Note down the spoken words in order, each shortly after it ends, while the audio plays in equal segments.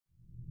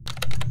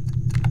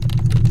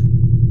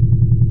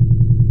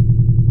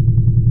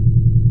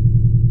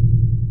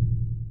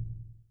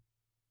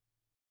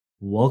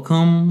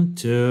Welcome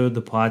to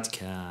the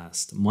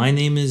podcast. My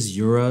name is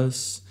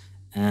Yuras,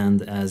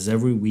 and as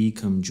every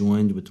week, I'm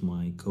joined with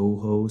my co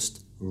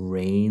host,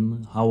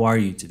 Rain. How are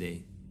you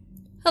today?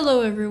 Hello,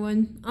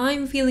 everyone.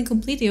 I'm feeling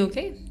completely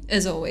okay,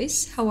 as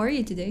always. How are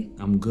you today?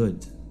 I'm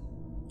good.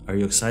 Are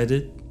you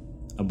excited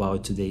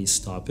about today's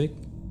topic?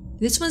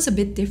 This one's a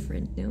bit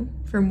different, no?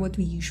 From what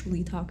we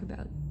usually talk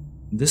about.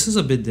 This is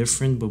a bit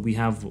different, but we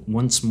have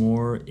once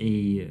more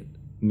a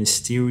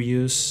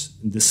mysterious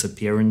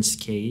disappearance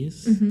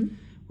case.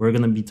 We're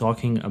going to be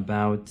talking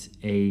about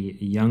a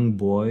young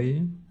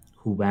boy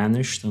who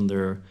vanished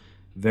under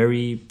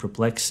very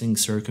perplexing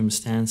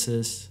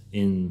circumstances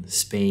in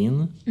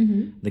Spain.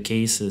 The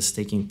case is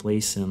taking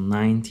place in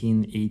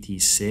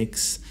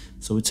 1986,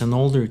 so it's an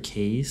older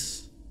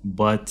case,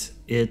 but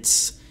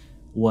it's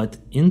what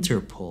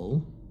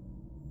Interpol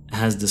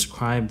has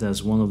described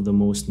as one of the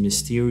most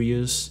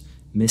mysterious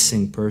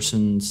missing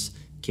persons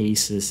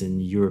cases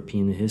in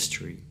European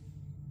history.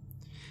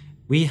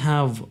 We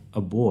have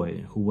a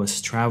boy who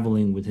was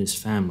traveling with his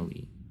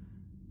family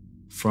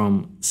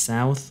from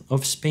south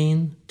of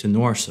Spain to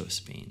north of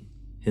Spain.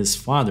 His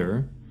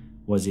father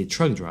was a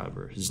truck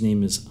driver. His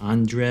name is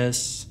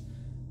Andrés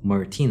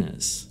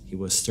Martínez. He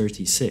was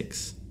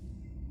 36.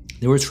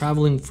 They were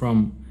traveling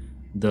from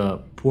the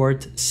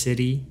port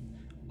city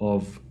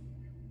of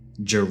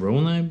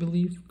Girona, I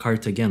believe.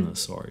 Cartagena,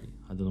 sorry.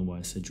 I don't know why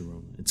I said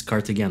Girona. It's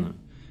Cartagena.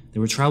 They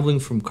were traveling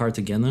from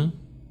Cartagena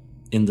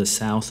in the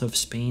south of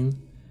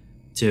Spain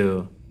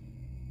to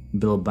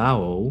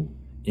Bilbao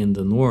in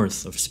the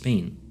north of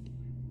Spain.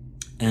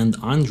 And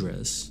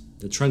Andres,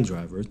 the truck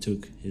driver,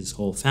 took his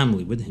whole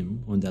family with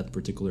him on that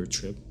particular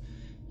trip.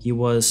 He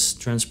was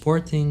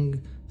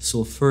transporting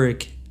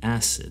sulfuric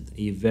acid,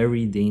 a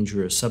very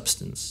dangerous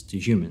substance to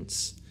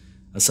humans,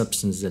 a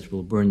substance that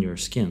will burn your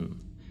skin.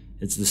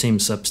 It's the same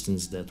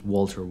substance that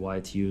Walter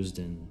White used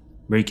in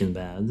Breaking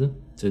Bad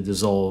to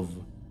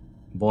dissolve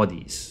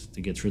bodies, to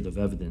get rid of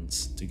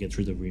evidence, to get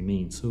rid of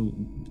remains. So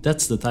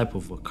that's the type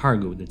of a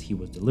cargo that he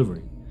was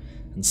delivering.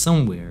 And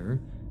somewhere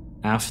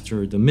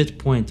after the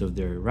midpoint of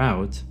their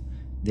route,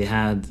 they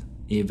had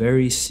a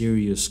very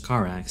serious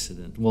car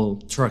accident,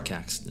 truck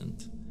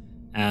accident,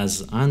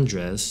 as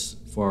Andres,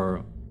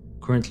 for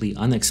currently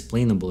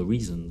unexplainable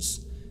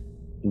reasons,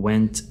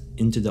 went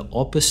into the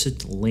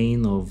opposite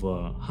lane of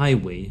a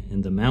highway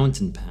in the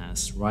mountain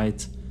pass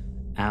right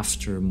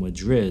after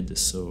Madrid,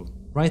 so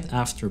right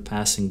after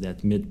passing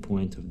that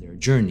midpoint of their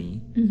journey,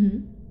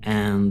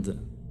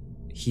 and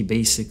he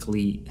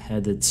basically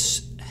headed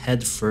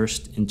head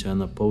first into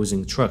an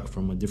opposing truck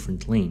from a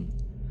different lane.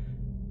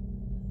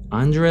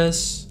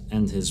 Andres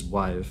and his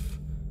wife,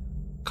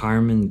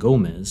 Carmen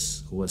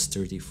Gómez, who was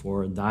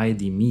 34,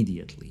 died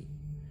immediately.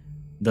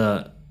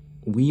 The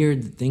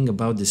weird thing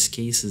about this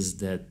case is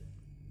that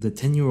the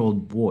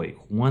 10-year-old boy,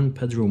 Juan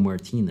Pedro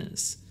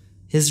Martinez,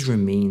 his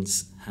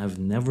remains have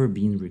never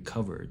been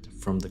recovered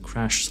from the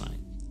crash site.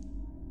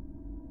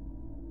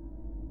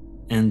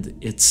 And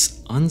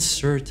it's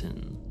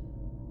uncertain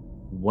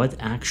what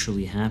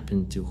actually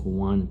happened to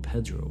Juan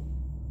Pedro.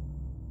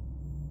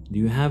 Do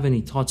you have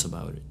any thoughts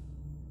about it?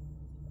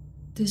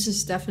 This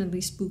is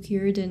definitely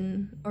spookier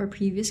than our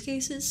previous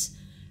cases,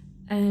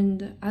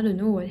 and I don't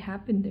know what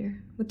happened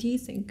there. What do you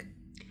think?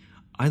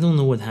 I don't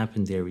know what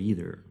happened there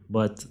either,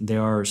 but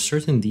there are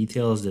certain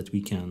details that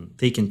we can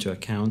take into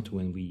account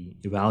when we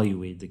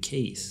evaluate the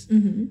case.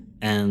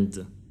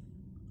 And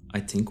I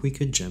think we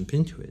could jump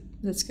into it.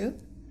 Let's go.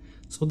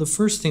 So the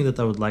first thing that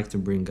I would like to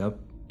bring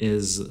up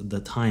is the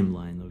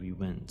timeline of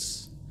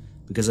events,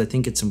 because I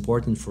think it's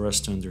important for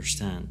us to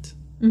understand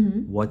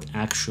what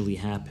actually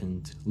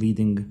happened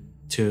leading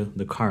to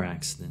the car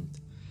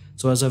accident.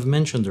 So as I've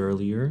mentioned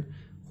earlier,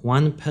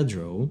 Juan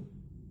Pedro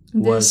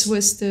was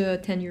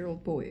the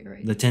 10-year-old boy,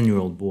 right? The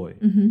 10-year-old boy.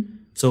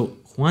 So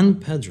Juan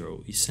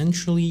Pedro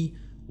essentially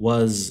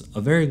was a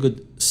very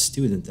good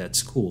student at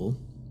school,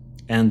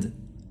 and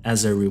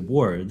as a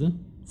reward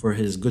for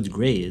his good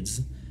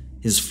grades,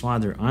 his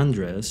father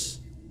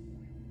Andres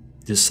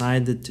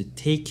decided to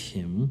take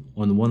him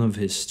on one of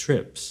his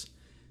trips.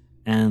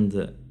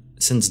 And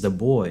since the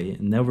boy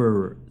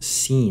never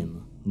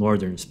seen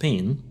northern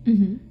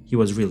Spain, he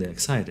was really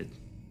excited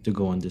to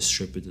go on this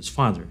trip with his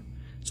father.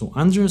 So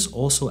Andres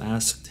also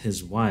asked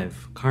his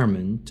wife,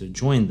 Carmen, to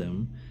join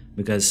them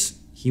because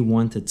he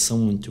wanted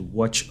someone to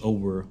watch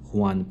over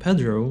Juan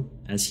Pedro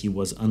as he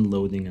was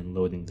unloading and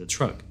loading the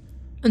truck.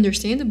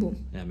 Understandable.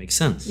 That makes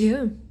sense.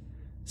 Yeah.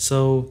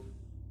 So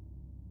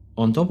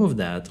on top of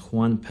that,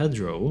 Juan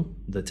Pedro,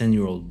 the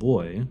 10-year-old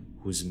boy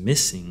who's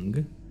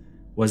missing,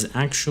 was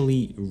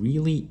actually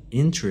really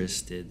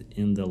interested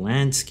in the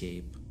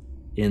landscape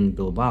in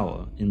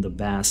Bilbao, in the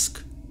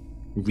Basque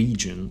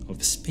region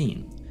of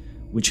Spain,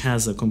 which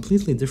has a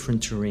completely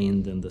different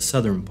terrain than the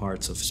southern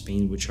parts of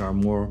Spain, which are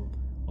more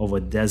of a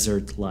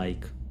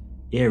desert-like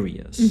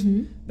areas.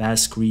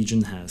 Basque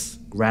region has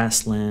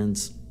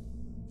grasslands,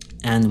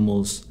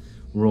 animals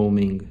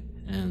roaming,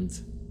 and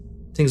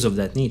things of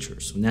that nature.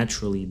 So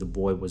naturally, the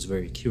boy was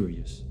very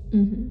curious.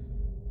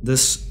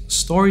 This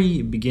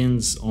story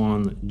begins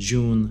on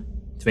June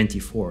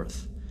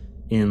 24th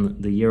in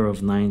the year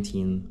of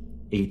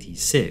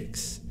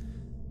 1986.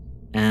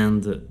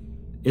 And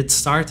it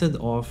started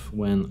off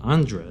when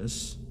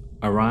Andres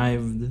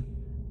arrived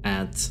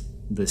at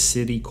the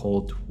city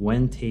called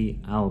Fuente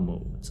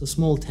Almo. It's a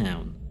small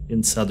town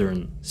in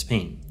southern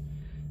Spain.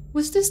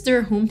 Was this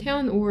their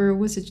hometown, or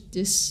was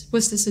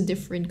this a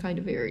different kind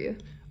of area?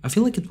 I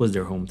feel like it was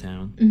their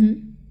hometown.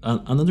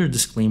 Another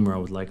disclaimer I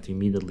would like to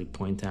immediately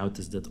point out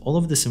is that all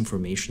of this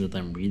information that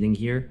I'm reading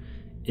here,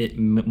 it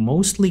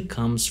mostly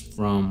comes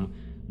from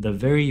the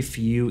very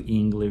few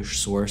English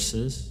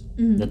sources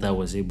that I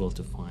was able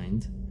to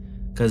find,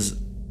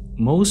 because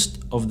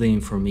most of the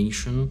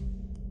information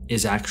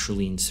is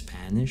actually in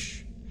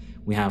Spanish.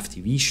 We have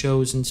TV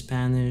shows in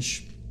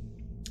Spanish.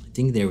 I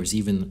think there was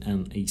even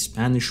a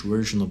Spanish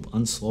version of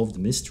Unsolved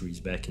Mysteries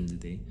back in the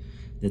day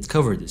that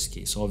covered this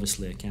case.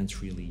 Obviously, I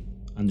can't really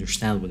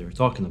understand what they're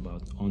talking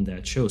about on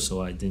that show,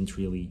 so I didn't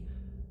really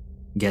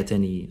get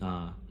any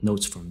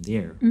notes from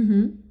there.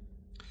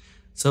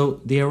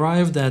 So they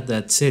arrived at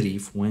that city,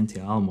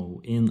 Fuente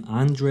Almo, in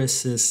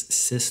Andres'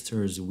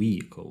 sister's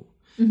vehicle.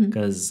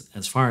 Because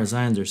as far as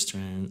I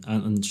understand,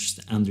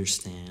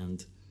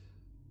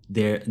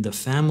 the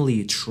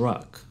family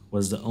truck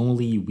was the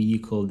only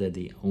vehicle that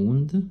they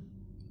owned.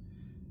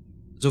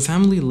 So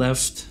family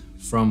left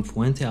from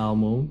Fuente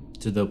Almo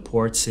to the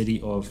port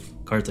city of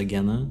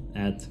Cartagena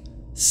at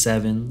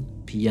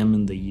 7 p.m.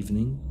 in the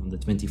evening on the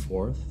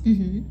 24th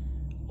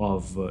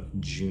of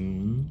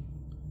June.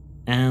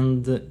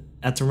 And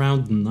at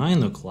around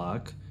 9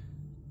 o'clock,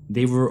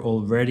 they were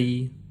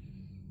already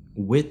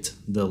with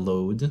the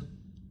load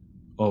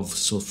of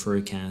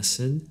sulfuric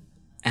acid,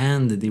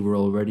 and they were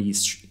already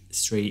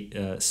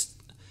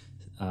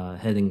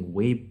heading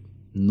way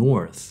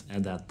north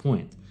at that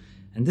point.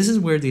 And this is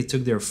where they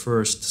took their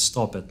first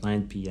stop at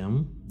 9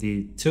 p.m.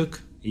 They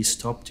took a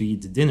stop to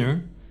eat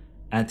dinner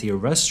at a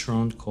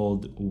restaurant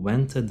called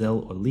Venta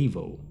del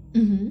Olivo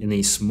in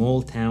a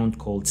small town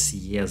called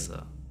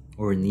Cieza,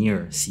 or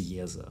near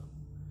Cieza.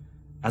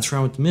 At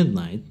around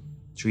midnight,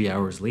 3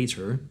 hours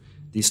later,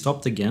 they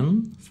stopped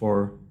again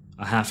for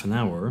a half an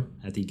hour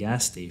at a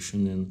gas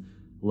station in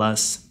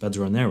Las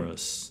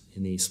Pedroneras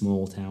in a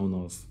small town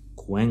of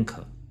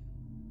Cuenca.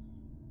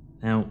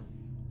 Now,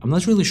 I'm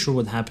not really sure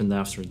what happened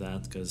after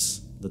that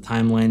because the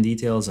timeline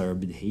details are a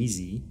bit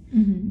hazy,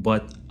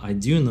 but I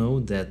do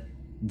know that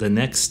the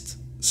next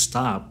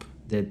stop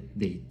that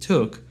they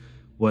took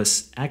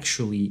was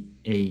actually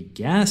a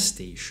gas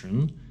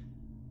station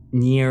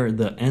near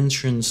the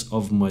entrance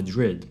of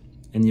Madrid.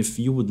 And if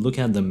you would look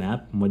at the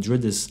map,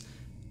 Madrid is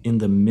in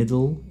the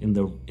middle, in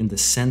the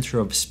center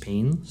of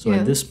Spain. So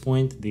at this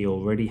point, they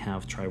already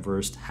have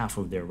traversed half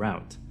of their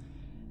route.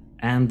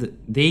 And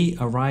they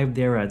arrived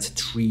there at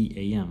 3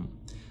 a.m.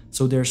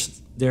 So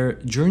their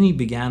journey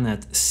began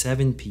at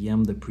 7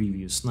 p.m. the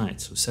previous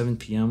night. So 7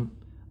 p.m.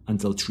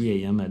 until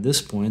 3 a.m. At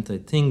this point, I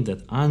think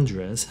that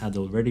Andres had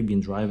already been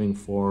driving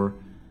for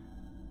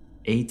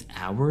 8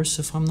 hours,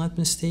 if I'm not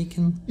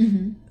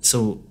mistaken.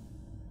 So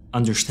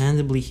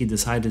understandably, he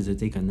decided to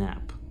take a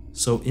nap.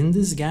 So in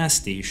this gas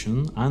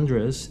station,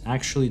 Andres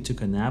actually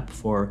took a nap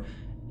for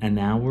an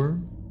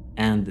hour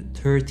and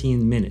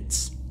 13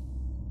 minutes.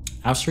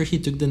 After he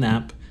took the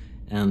nap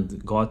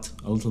and got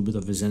a little bit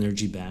of his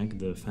energy back,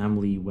 the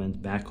family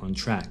went back on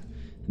track.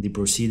 They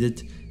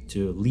proceeded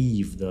to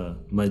leave the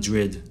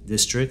Madrid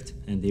district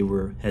and they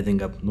were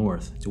heading up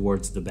north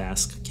towards the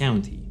Basque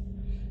County.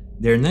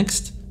 Their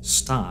next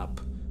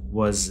stop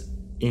was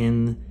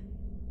in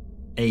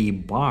a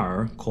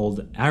bar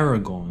called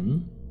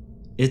Aragon.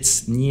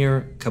 It's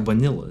near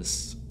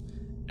Cabanillas,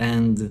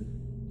 and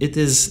it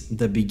is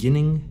the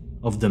beginning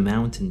of the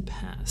mountain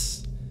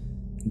pass.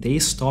 They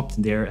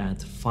stopped there at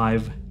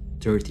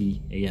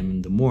 5:30 a.m.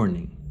 in the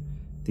morning.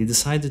 They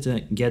decided to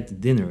get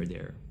dinner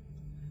there.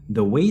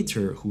 The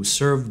waiter who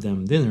served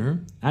them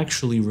dinner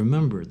actually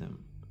remembered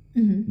them.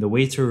 The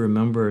waiter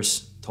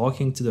remembers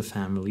talking to the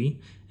family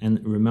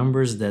and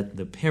remembers that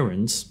the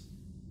parents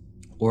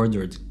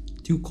ordered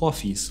 2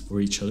 coffees for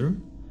each other,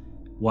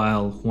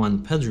 while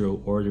Juan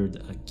Pedro ordered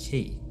a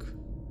cake.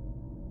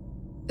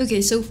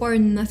 Okay, so far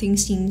nothing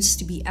seems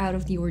to be out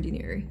of the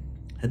ordinary.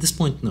 At this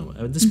point, no.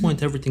 At this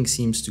point, everything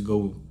seems to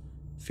go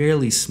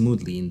fairly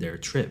smoothly in their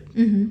trip.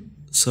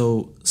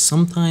 So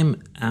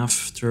sometime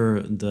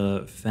after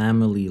the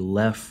family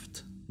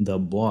left the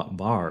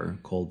bar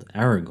called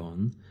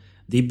Aragon,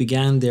 they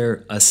began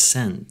their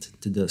ascent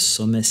to the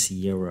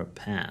Somosierra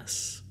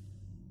Pass.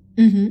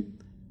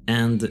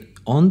 And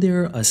on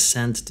their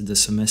ascent to the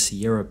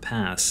Somosierra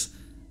Pass,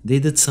 they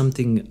did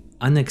something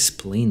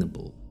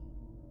unexplainable.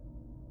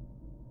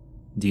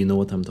 Do you know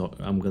what I'm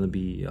going to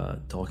be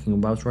talking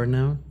about right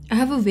now? I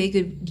have a vague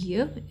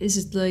idea. Is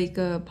it like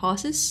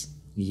pauses?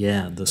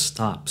 Yeah, the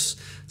stops.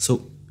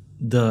 So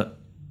the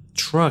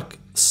truck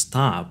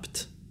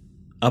stopped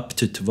up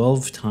to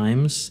 12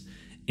 times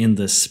in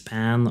the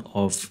span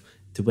of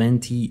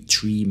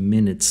 23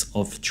 minutes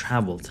of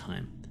travel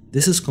time.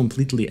 This is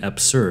completely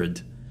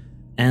absurd.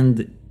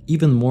 And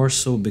even more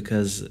so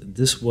because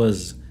this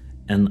was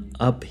an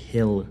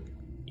uphill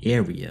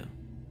area.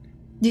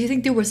 Do you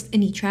think there was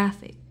any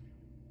traffic?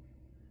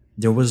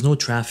 There was no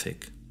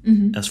traffic,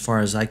 as far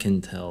as I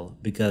can tell,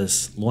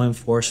 because law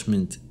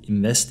enforcement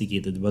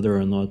investigated whether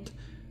or not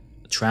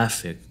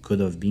traffic could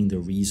have been the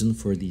reason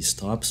for these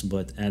stops,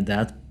 but at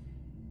that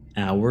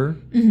hour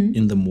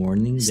in the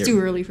morning, It's too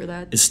early for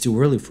that. it's too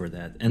early for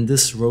that. And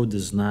this road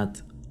is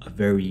not a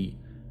very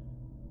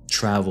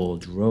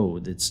traveled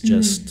road. It's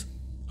just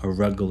a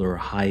regular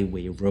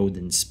highway road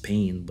in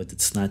Spain, but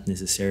it's not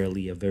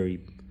necessarily a very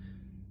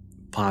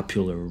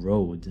popular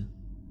road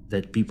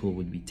that people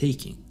would be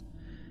taking.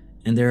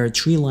 And there are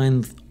three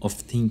lines of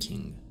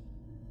thinking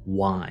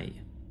why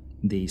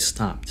they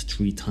stopped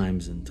 3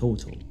 times in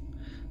total.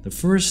 The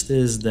first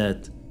is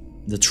that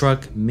the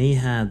truck may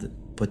had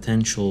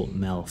potential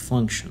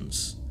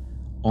malfunctions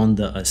on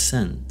the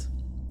ascent.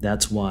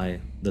 That's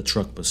why the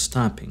truck was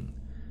stopping.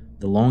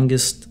 The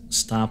longest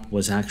stop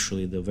was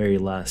actually the very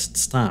last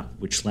stop,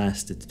 which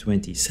lasted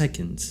 20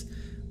 seconds.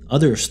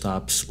 Other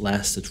stops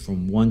lasted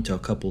from 1 to a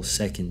couple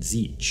seconds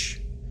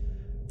each.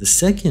 The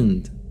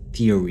second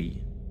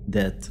theory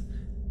that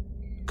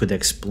could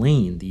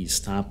explain these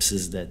stops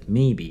is that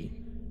maybe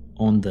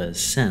on the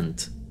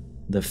ascent,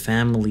 the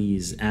family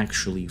is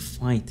actually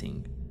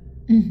fighting.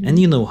 And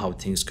you know how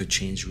things could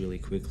change really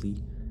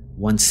quickly.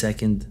 1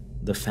 second,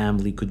 the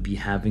family could be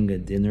having a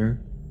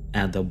dinner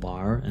at the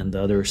bar, and the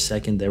other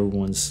second,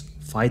 everyone's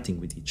fighting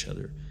with each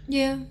other.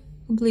 Yeah,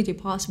 completely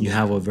possible. You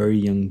have a very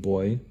young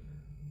boy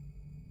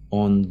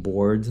on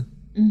board,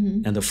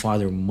 and the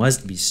father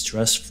must be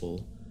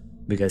stressful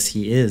because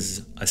he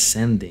is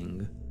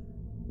ascending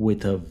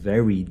with a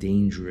very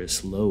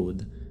dangerous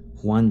load.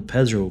 Juan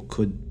Pedro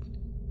could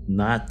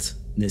not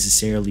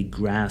necessarily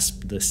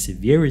grasp the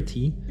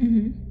severity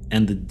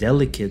and the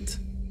delicate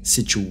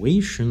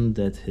situation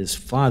that his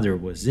father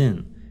was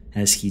in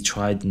as he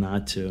tried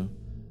not to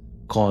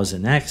cause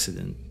an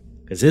accident,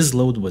 because his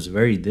load was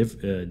very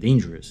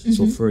dangerous,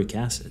 sulfuric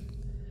acid.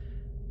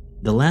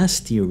 The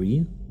last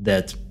theory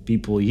that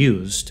people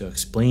use to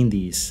explain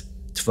these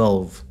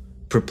 12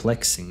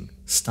 perplexing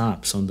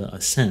stops on the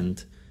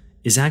ascent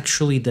is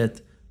actually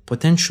that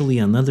potentially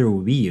another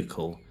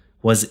vehicle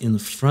was in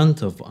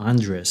front of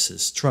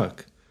Andres's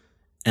truck,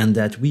 and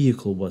that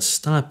vehicle was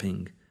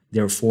stopping,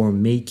 therefore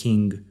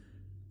making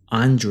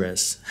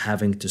Andres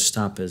having to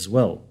stop as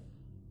well.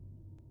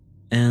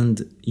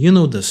 And you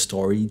know the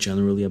story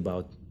generally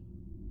about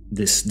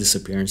this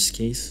disappearance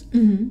case.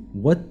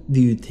 What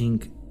do you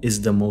think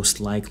is the most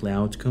likely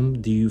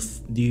outcome? Do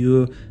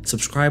you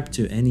subscribe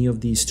to any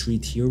of these 3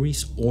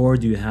 theories, or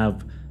do you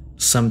have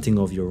something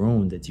of your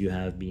own that you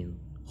have been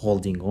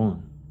holding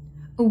on?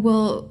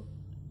 Well,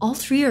 all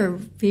 3 are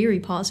very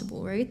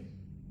possible, right?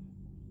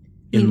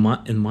 In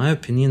my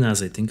opinion,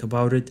 as I think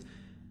about it,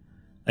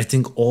 I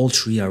think all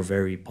 3 are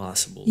very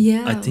possible.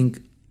 Yeah. I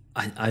think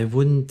I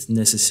wouldn't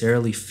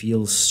necessarily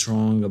feel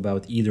strong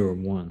about either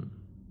one.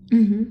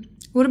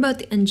 What about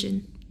the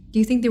engine? Do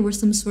you think there was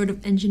some sort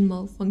of engine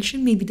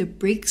malfunction? Maybe the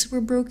brakes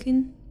were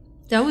broken?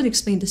 That would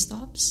explain the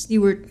stops. You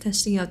were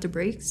testing out the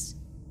brakes.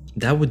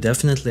 That would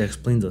definitely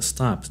explain the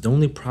stops. The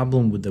only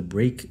problem with the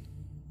brake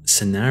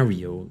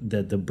scenario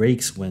that the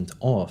brakes went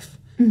off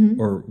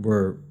or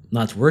were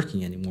not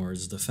working anymore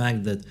is the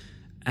fact that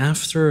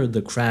after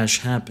the crash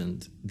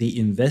happened, they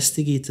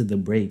investigated the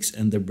brakes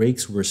and the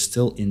brakes were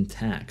still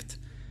intact.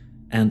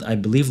 And I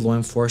believe law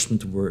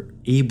enforcement were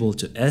able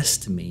to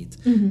estimate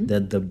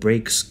that the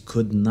brakes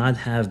could not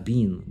have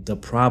been the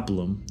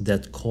problem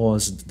that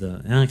caused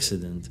the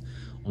accident.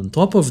 On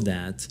top of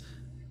that,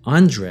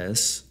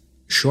 Andres,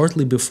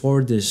 shortly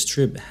before this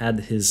trip, had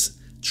his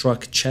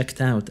truck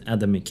checked out at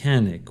the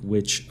mechanic,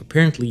 which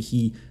apparently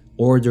he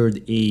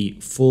ordered a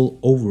full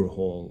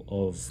overhaul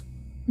of,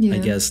 I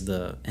guess,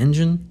 the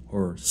engine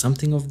or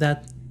something of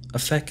that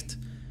effect.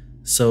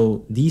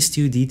 So these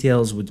 2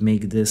 details would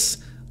make this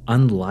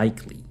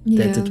unlikely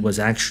that it was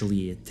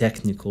actually a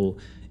technical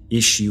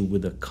issue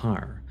with the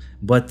car.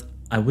 But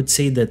I would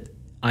say that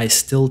I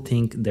still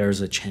think there's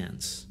a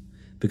chance,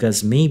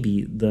 because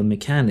maybe the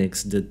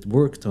mechanics that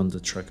worked on the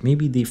truck,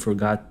 maybe they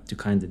forgot to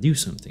kind of do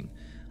something.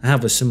 I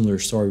have a similar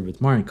story with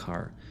my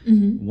car.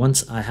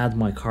 Once I had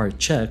my car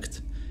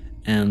checked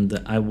and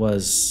I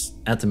was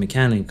at the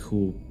mechanic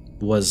who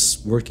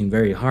was working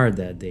very hard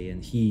that day,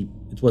 and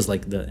it was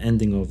like the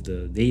ending of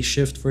the day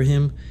shift for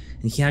him,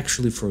 and he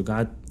actually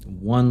forgot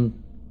one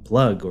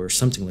plug or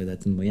something like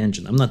that in my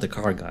engine. I'm not the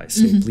car guy,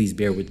 so please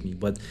bear with me,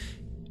 but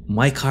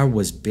my car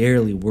was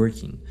barely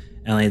working,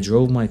 and I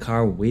drove my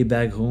car way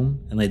back home,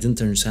 and I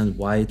didn't understand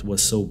why it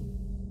was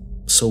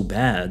so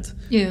bad.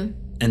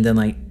 And then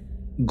I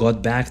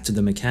got back to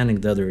the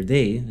mechanic the other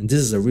day, and this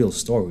is a real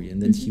story, and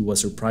then he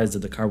was surprised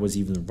that the car was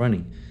even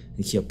running,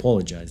 and he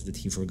apologized that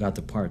he forgot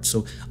the part.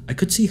 So I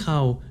could see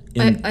how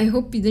I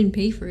hope you didn't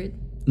pay for it.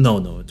 No,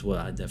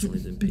 I definitely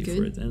didn't pay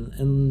for it,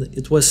 and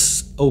it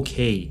was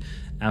okay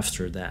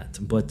after that.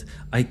 But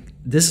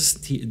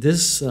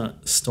this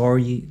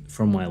story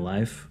from my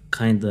life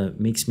kind of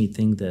makes me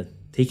think that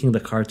taking the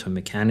car to a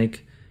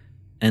mechanic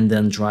and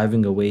then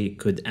driving away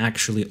could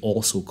actually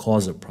also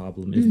cause a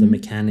problem if the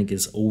mechanic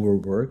is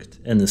overworked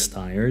and is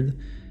tired,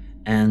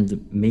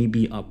 and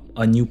maybe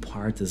a new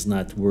part is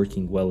not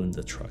working well in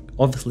the truck.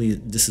 Obviously,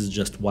 this is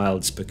just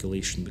wild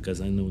speculation because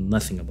I know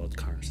nothing about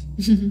cars.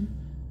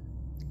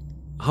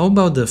 How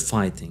about the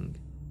fighting?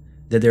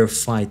 That they're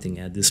fighting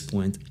at this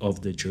point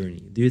of the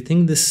journey. Do you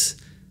think this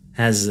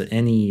has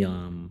any...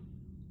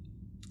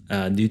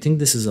 do you think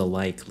this is a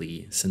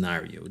likely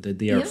scenario that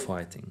they are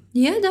fighting?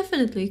 Yeah,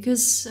 definitely.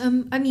 Because,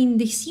 I mean,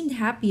 they seemed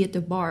happy at the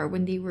bar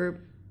when they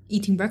were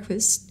eating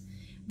breakfast.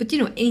 But,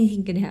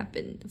 anything can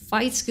happen.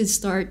 Fights could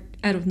start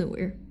out of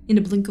nowhere in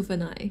a blink of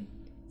an eye.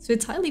 So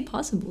it's highly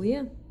possible,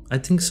 yeah. I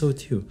think so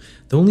too.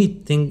 The only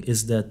thing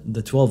is that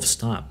the 12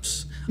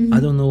 stops. I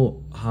don't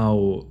know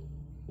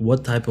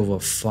what type of a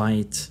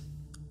fight,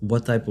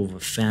 what type of a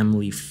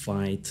family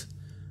fight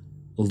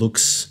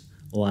looks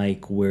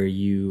like where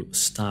you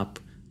stop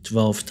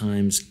 12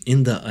 times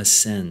in the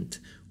ascent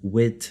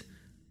with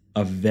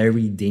a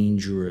very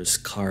dangerous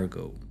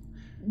cargo.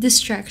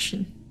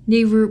 Distraction.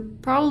 They were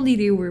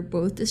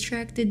both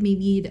distracted.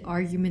 Maybe the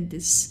argument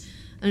is,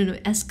 I don't know,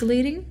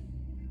 escalating.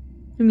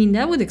 I mean,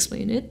 that would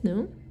explain it,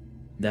 no?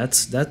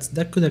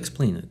 That could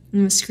explain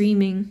it.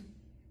 Screaming,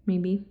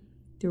 maybe.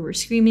 There were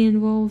screaming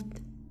involved.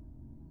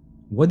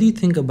 What do you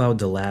think about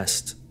the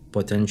last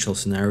potential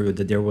scenario,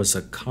 that there was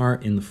a car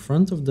in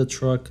front of the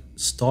truck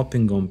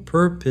stopping on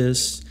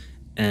purpose,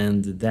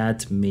 and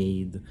that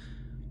made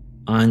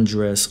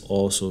Andres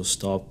also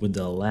stop with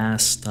the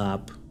last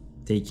stop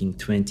taking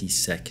 20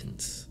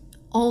 seconds?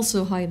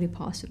 Also highly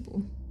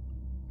possible,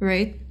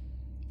 right?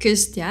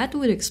 Because that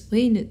would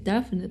explain it,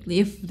 definitely.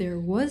 If there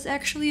was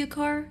actually a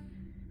car,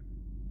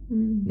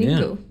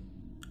 bingo.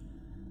 Yeah.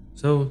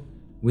 So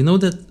we know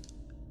that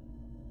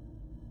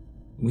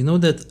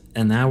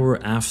an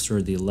hour after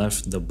they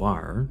left the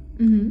bar,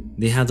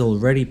 they had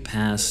already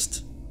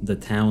passed the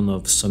town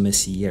of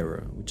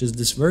Somosierra, which is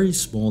this very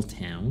small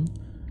town.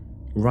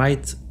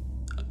 Right,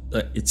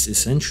 it's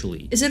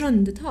essentially... Is it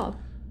on the top?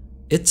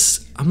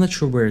 I'm not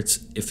sure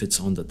if it's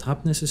on the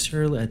top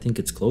necessarily. I think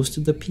it's close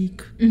to the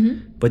peak,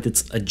 but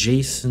it's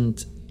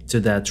adjacent to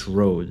that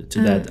road,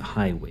 to that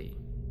highway.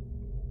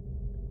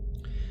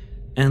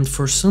 And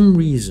for some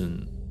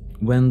reason,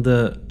 when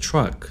the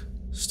truck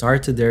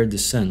started their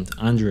descent,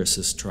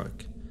 Andres'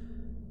 truck,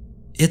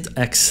 it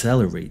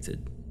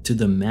accelerated to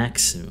the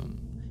maximum.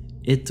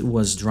 It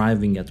was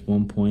driving at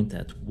one point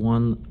at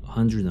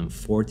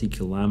 140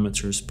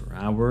 kilometers per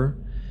hour.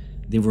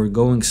 They were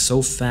going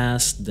so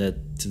fast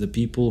that to the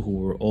people who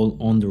were all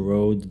on the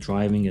road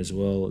driving as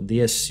well, they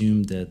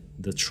assumed that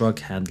the truck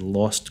had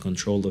lost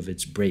control of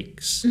its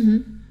brakes.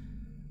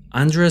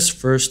 Andres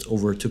first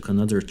overtook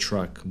another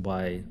truck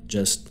by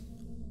just,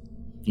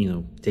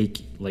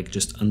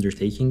 just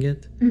undertaking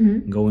it,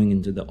 going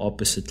into the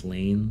opposite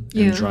lane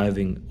and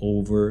driving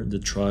over the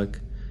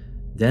truck.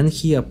 Then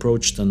he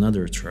approached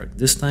another truck.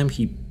 This time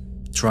he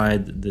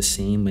tried the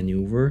same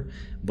maneuver,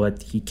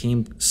 but he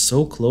came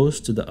so close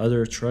to the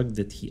other truck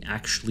that he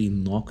actually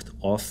knocked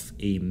off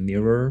a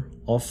mirror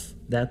off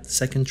that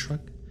second truck.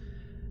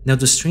 Now,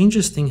 the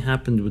strangest thing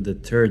happened with the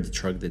third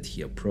truck that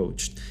he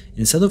approached.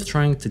 Instead of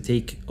trying to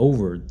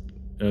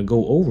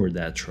go over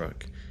that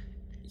truck,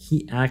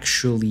 he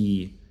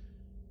actually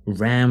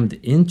rammed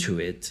into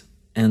it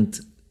and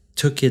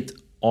took it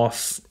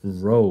off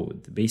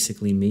road,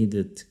 basically made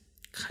it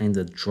kind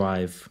of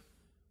drive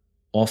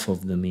off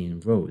of the main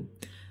road.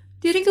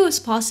 Do you think it was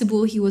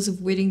possible he was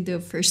avoiding the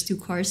first two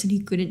cars and he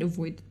couldn't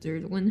avoid the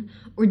third one?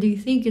 Or do you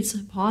think it's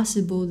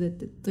possible that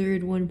the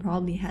third one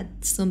probably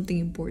had something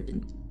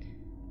important?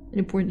 An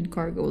important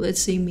cargo. Let's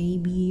say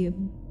maybe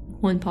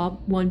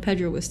Juan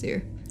Pedro was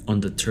there. On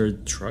the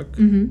third truck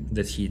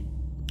that he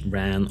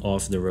ran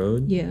off the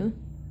road? Yeah.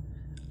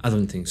 I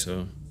don't think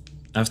so.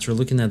 After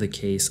looking at the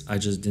case, I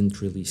just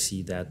didn't really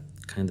see that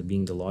kind of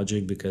being the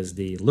logic, because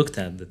they looked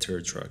at the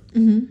third truck.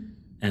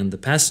 And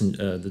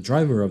the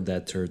driver of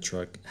that third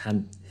truck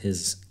had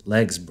his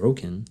legs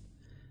broken,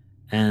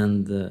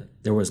 and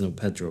there was no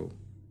Pedro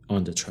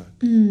on the truck.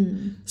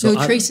 So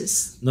no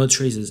traces. No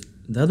traces.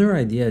 The other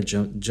idea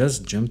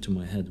just jumped to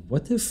my head.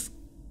 What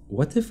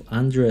if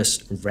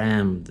Andres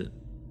rammed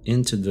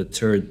into the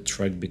third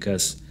truck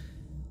because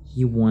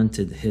he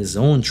wanted his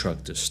own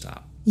truck to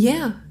stop?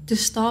 Yeah, to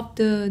stop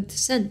the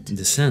descent.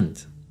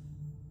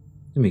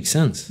 It makes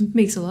sense. It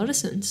makes a lot of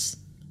sense.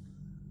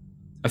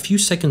 A few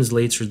seconds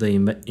later,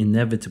 the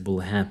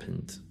inevitable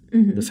happened.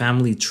 The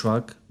family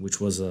truck,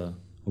 which was a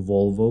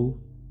Volvo,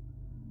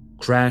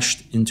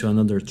 crashed into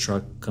another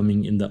truck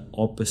coming in the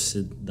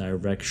opposite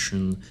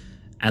direction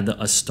at the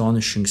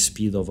astonishing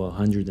speed of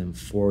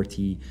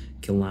 140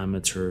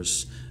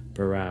 kilometers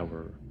per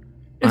hour.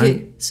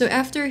 Okay, so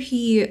after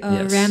he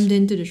rammed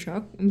into the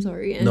truck, I'm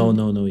sorry. And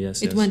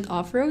It went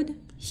off-road?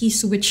 He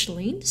switched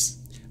lanes?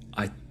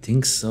 I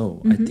think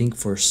so. I think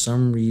for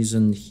some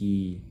reason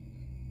he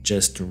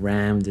just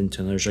rammed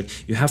into another truck.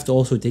 You have to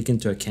also take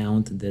into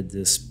account that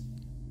this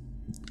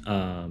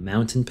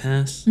mountain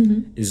pass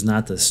is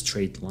not a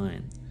straight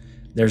line.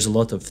 There's a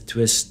lot of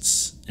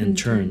twists and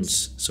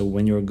turns. So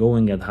when you're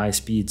going at high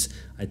speeds,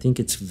 I think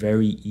it's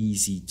very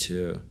easy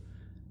to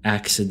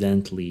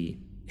accidentally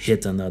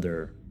hit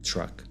another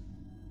truck.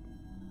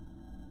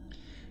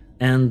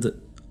 And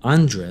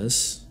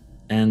Andres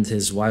and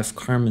his wife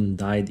Carmen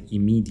died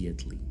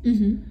immediately.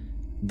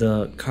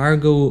 The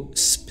cargo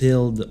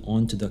spilled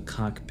onto the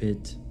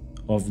cockpit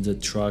of the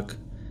truck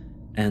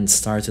and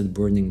started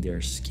burning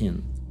their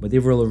skin. But they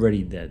were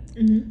already dead,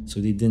 so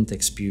they didn't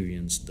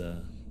experience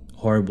the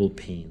horrible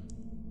pain.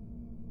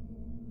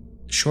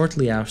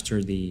 Shortly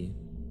after they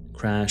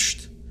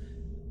crashed,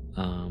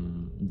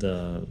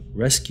 the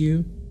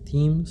rescue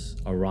teams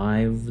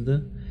arrived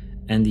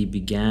and they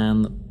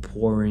began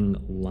pouring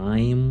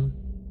lime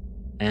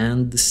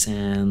and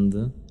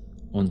sand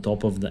on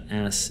top of the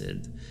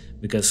acid,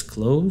 because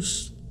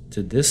close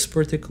to this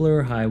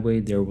particular highway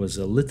there was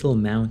a little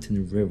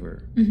mountain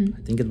river.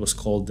 I think it was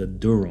called the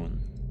Duron.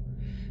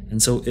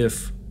 And so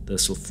if the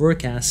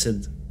sulfuric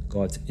acid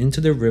got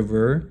into the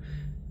river,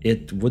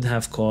 it would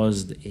have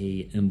caused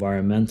a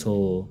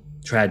environmental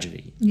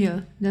tragedy.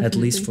 Yeah, definitely. At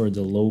least for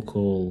the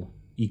local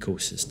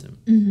ecosystem.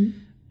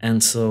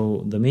 And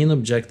so the main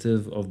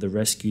objective of the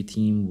rescue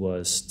team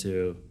was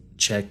to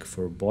check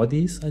for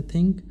bodies, I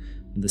think.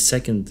 The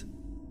second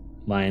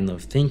line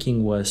of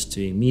thinking was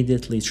to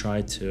immediately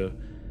try to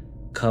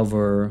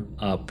cover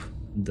up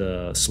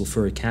the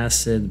sulfuric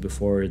acid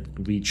before it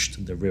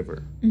reached the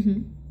river.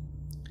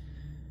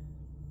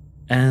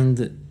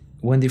 And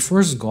when they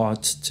first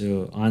got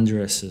to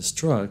Andres'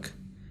 truck,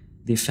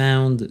 they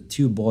found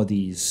two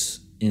bodies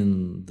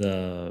in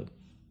the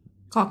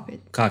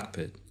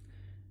cockpit.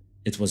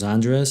 It was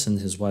Andres and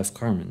his wife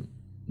Carmen.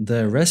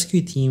 The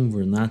rescue team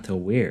were not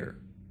aware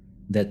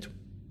that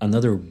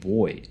another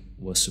boy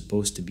was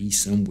supposed to be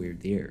somewhere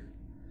there.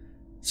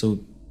 So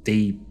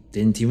they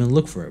didn't even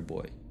look for a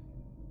boy.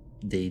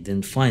 They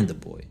didn't find the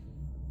boy.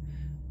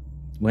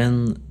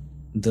 When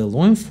the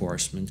law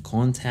enforcement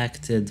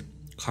contacted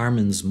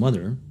Carmen's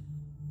mother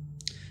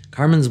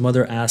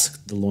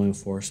asked the law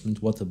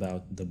enforcement, what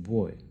about the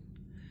boy?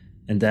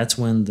 And that's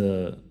when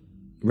the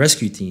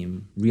rescue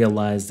team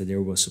realized that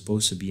there was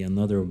supposed to be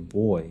another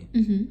boy.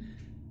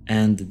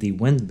 And they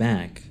went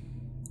back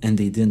and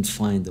they didn't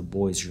find the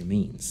boy's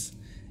remains.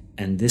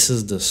 And this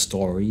is the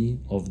story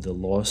of the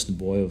lost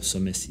boy of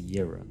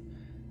Somosierra.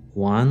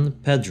 Juan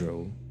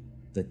Pedro,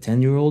 the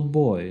 10-year-old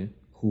boy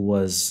who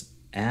was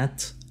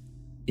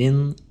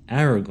in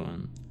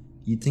Aragon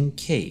eating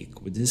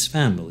cake with his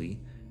family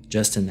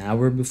just an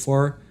hour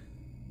before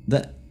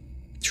the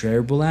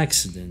terrible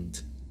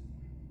accident,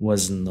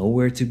 was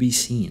nowhere to be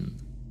seen,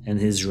 and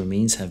his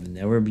remains have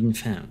never been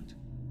found.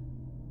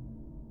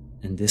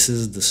 And this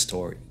is the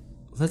story.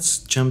 Let's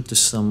jump to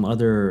some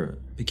other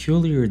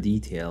peculiar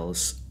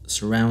details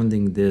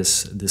surrounding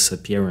this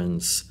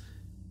disappearance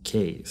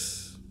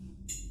case.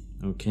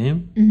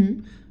 Okay?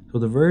 So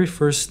the very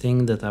first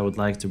thing that I would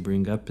like to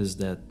bring up is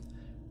that,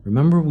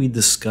 remember we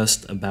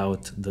discussed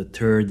about the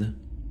third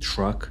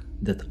truck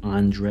that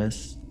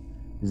Andres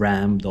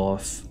rammed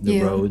off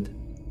the road?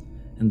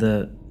 And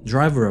the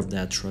driver of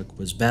that truck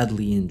was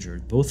badly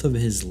injured. Both of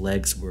his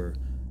legs were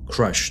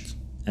crushed,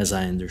 as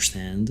I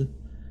understand.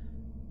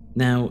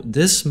 Now,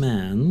 this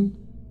man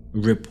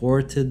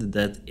reported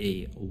that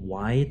a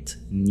white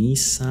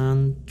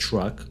Nissan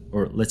truck,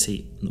 or let's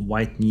say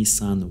white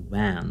Nissan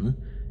van,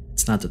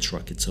 it's not a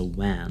truck, it's a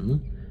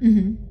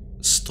van,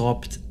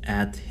 stopped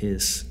at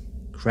his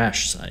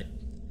crash site.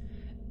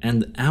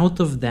 And out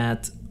of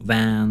that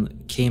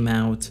van came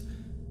out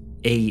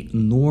a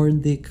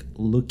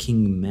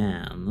Nordic-looking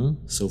man,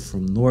 so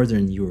from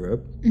Northern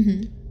Europe,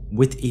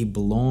 with a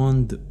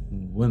blonde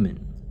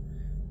woman.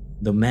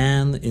 The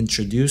man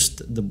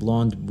introduced the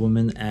blonde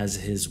woman as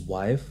his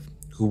wife,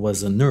 who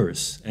was a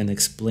nurse, and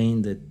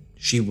explained that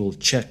she will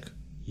check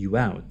you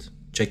out,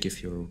 check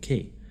if you're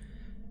okay.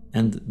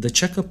 And the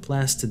checkup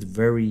lasted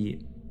very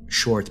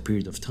short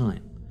period of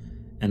time.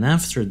 And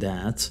after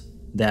that,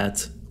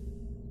 that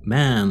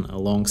man,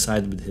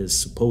 alongside with his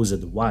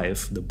supposed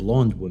wife, the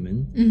blonde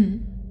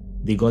woman,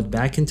 they got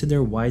back into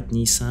their white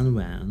Nissan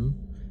van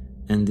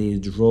and they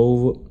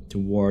drove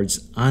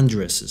towards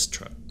Andres'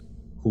 truck,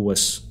 who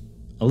was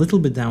a little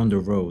bit down the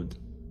road,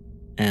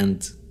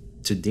 and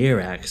to their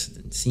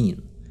accident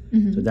scene.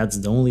 So that's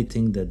the only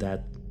thing that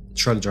that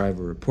truck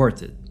driver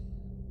reported.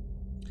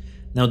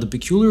 Now, the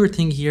peculiar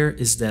thing here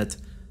is that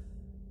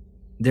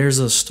there's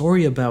a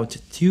story about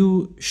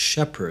two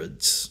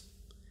shepherds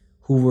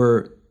who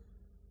were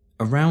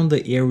around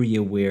the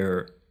area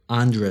where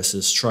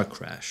Andres' truck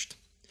crashed.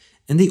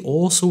 And they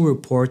also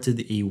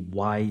reported a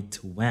white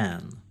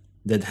van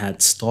that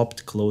had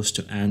stopped close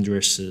to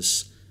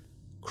Andres'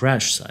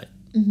 crash site.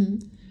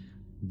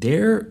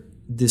 Their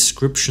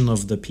description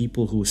of the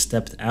people who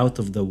stepped out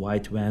of the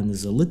white van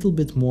is a little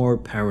bit more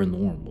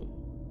paranormal.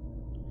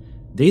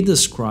 They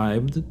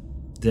described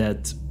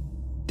that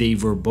they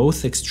were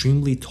both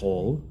extremely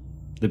tall,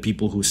 the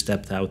people who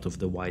stepped out of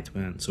the white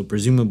van. So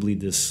presumably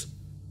this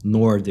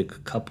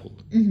Nordic couple.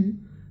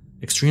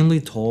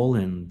 Extremely tall,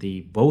 and they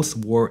both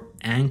wore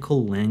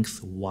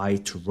ankle-length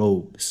white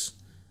robes.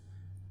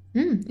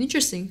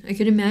 Interesting. I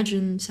could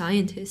imagine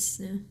scientists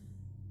now.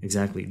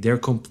 Exactly. Their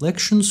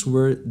complexions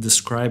were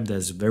described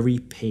as very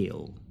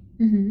pale.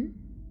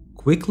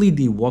 Quickly,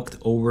 they walked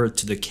over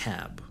to the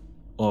cab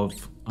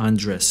of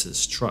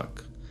Andres's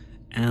truck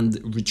and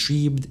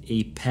retrieved a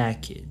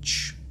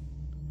package,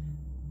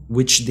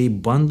 which they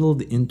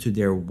bundled into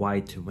their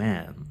white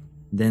van.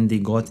 Then they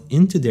got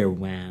into their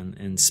van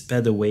and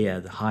sped away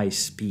at high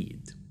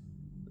speed.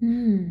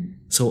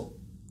 So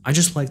I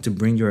just like to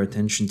bring your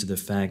attention to the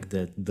fact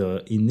that the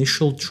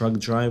initial truck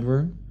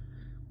driver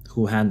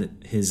who had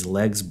his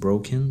legs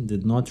broken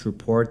did not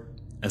report,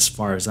 as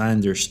far as I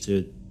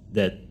understood,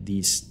 that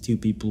these two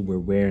people were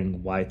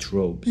wearing white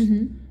robes.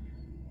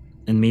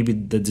 And maybe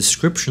the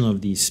description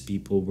of these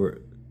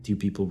two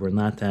people were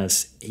not as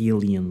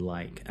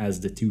alien-like as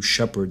the two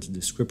shepherds'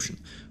 description.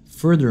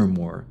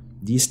 Furthermore,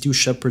 these two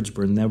shepherds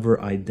were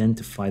never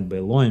identified by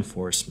law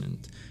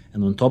enforcement.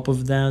 And on top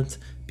of that,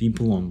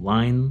 people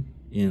online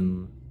in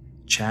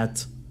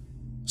chat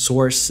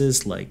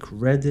sources like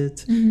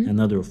Reddit and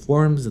other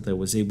forums that I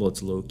was able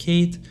to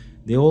locate,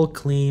 they all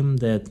claim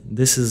that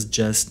this is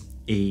just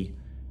a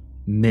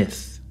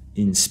myth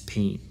in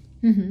Spain.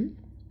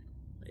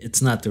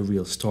 It's not the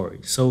real story.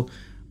 So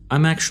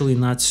I'm actually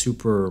not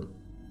super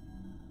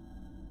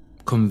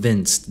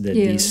convinced that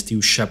these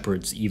two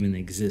shepherds even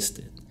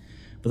existed.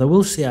 But I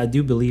will say I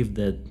do believe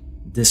that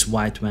this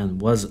white van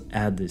was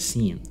at the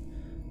scene.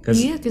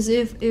 Because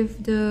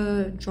if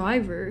the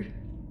driver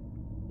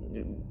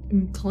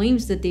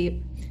claims that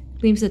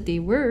they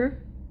were,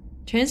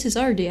 chances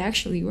are they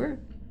actually were.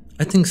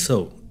 I think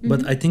so.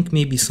 But I think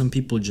maybe some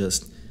people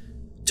just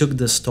took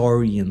the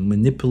story and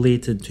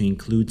manipulated to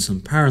include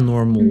some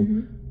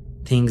paranormal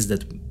things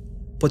that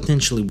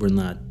potentially were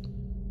not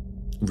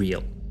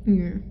real.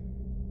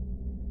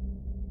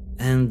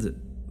 And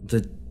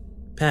the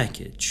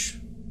package.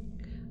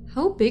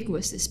 How big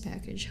was this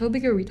package? How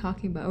big are we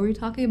talking about? Are we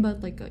talking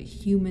about like a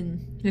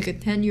human, like a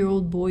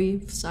 10-year-old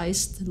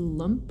boy-sized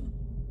lump?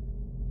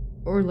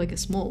 Or like a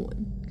small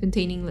one,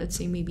 containing, let's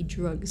say, maybe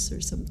drugs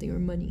or something, or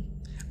money?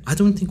 I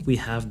don't think we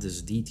have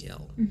this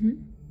detail.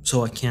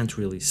 So I can't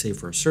really say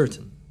for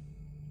certain.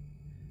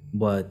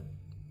 But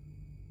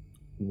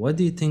what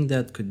do you think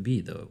that could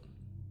be, though?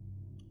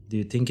 Do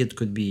you think it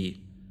could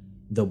be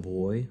the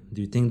boy?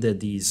 Do you think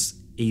that these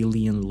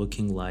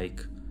alien-looking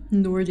like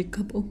Nordic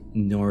couple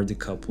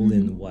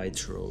in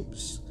white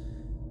robes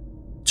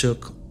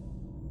took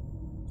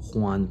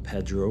Juan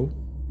Pedro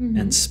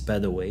and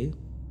sped away?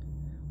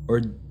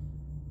 Or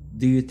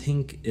do you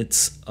think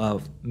it's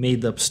a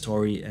made-up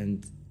story?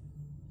 And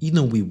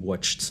we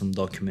watched some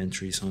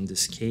documentaries on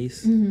this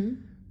case.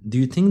 Do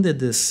you think that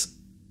this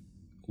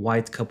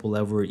white couple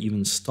ever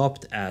even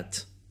stopped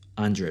at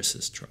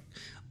Andres's truck?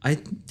 I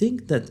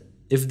think that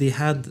if they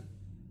had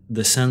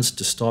the sense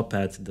to stop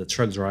at the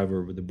truck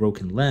driver with the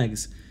broken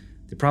legs,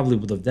 they probably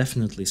would have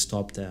definitely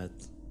stopped at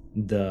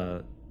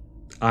the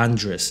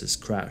Andres's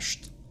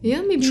crashed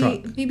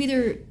truck. Maybe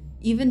they're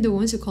even the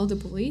ones who called the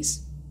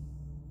police.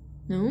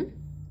 No?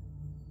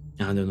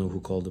 I don't know who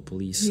called the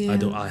police.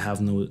 I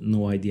have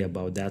no idea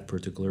about that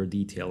particular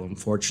detail,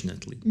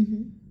 unfortunately.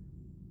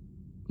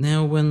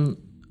 Now, when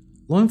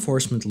law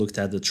enforcement looked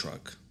at the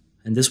truck,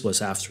 and this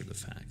was after the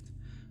fact,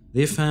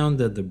 they found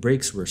that the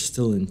brakes were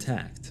still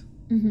intact.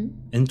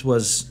 And it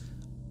was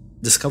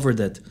discovered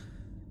that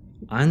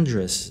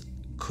Andres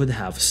could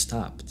have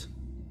stopped.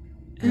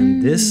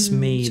 And this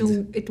made...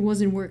 So it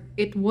wasn't work.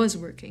 It was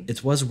working.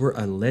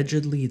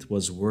 Allegedly, it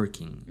was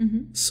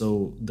working.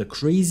 So the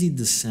crazy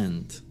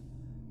descent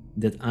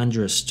that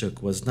Andres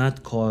took was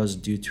not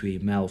caused due to a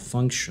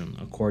malfunction,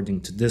 according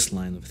to this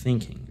line of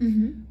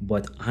thinking,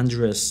 but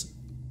Andres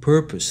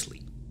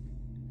purposely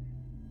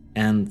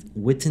and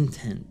with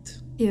intent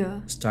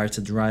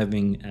started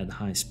driving at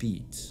high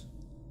speeds.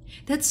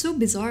 That's so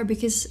bizarre,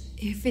 because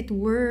if it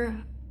were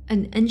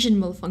an engine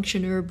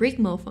malfunction or a brake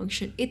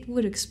malfunction, it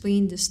would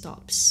explain the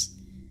stops,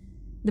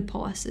 the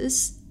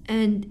pauses,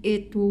 and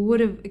it would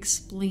have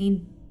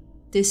explained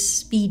this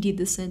speedy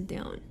descent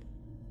down.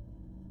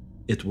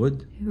 It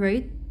would.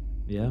 Right?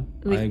 Yeah,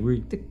 I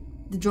agree.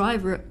 The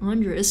driver,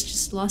 Andres,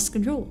 just lost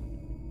control.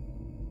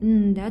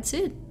 That's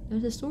it.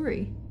 That's the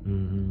story.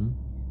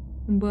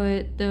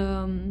 But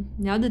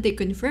now that they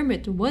confirm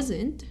it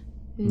wasn't,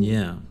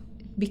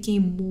 it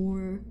became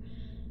more,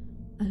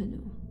 I don't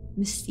know,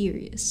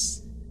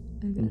 mysterious,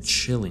 I guess.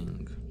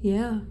 Chilling.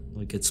 Yeah.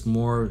 Like it's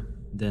more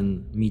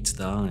than meets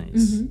the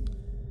eyes.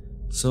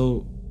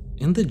 So,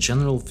 in the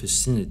general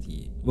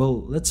vicinity,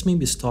 well, let's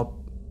maybe stop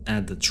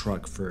at the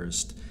truck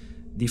first.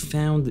 They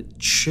found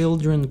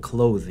children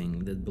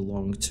clothing that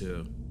belonged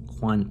to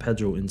Juan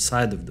Pedro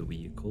inside of the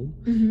vehicle.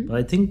 But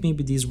I think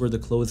maybe these were the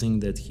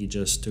clothing that he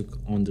just took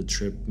on the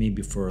trip,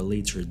 maybe for a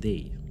later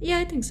day. Yeah,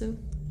 I think so.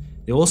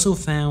 They also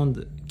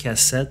found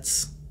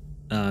cassettes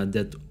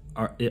that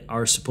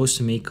are supposed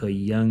to make a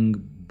young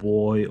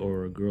boy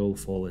or a girl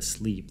fall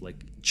asleep,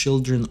 like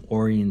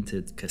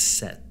children-oriented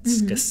cassette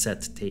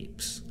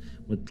tapes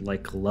with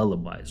like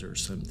lullabies or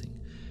something.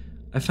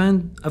 I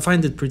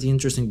find it pretty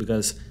interesting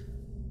because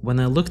when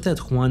I looked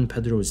at Juan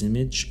Pedro's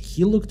image,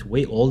 he looked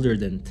way older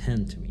than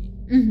 10 to me.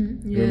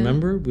 You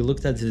remember? We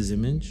looked at his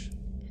image.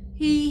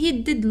 He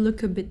did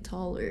look a bit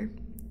taller.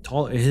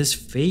 His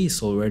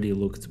face already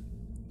looked,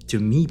 to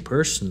me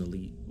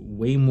personally,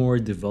 way more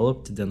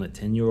developed than a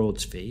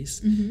 10-year-old's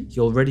face. He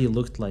already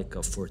looked like a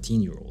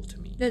 14-year-old to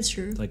me. That's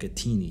true. Like a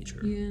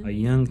teenager, Yeah. a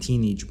young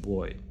teenage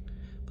boy.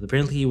 But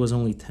apparently he was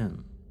only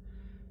 10.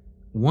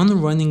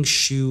 One running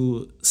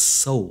shoe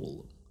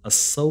sole, a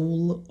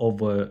sole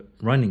of a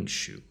running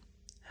shoe,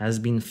 has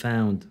been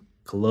found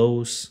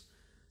close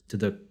to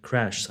the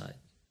crash site.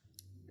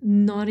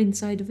 Not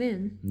inside the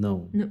van.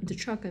 No. No, the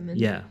truck, I meant.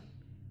 Yeah.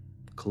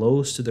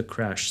 Close to the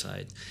crash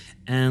site.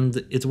 And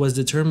it was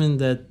determined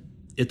that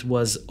it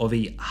was of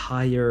a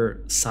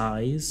higher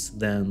size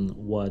than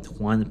what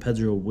Juan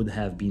Pedro would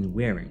have been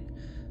wearing.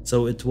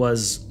 So it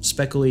was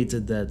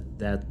speculated that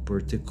that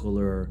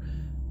particular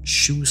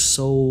shoe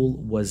sole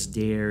was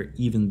there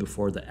even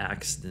before the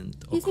accident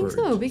occurred. You think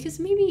so? Because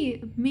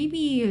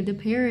maybe the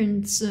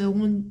parents,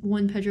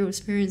 Juan Pedro's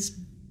parents,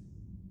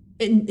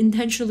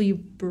 intentionally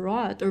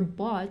brought or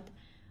bought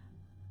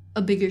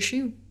a bigger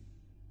shoe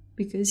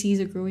because he's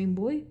a growing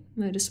boy.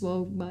 Might as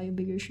well buy a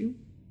bigger shoe.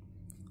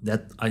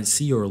 That I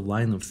see your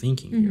line of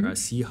thinking here. I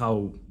see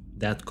how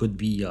that could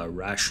be a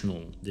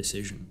rational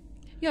decision.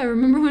 Yeah, I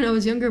remember when I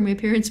was younger, my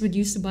parents would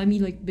used to buy me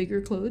like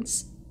bigger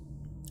clothes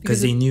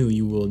Because they knew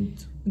you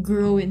would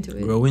grow into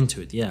it. grow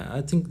into it. Yeah,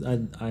 I think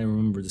I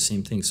remember the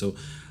same thing. So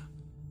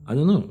I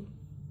don't know.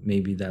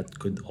 Maybe that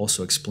could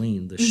also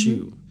explain the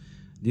shoe.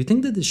 Do you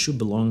think that the shoe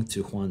belonged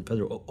to Juan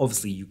Pedro?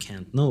 Obviously, you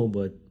can't know,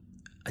 but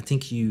I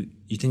think you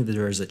think that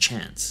there is a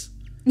chance.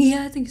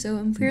 Yeah, I think so.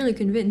 I'm fairly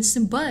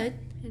convinced. But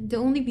the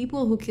only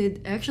people who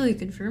could actually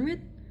confirm it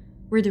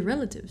were the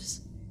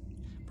relatives.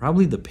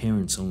 Probably the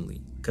parents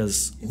only,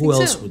 because who think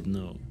else so. would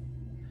know?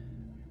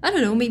 I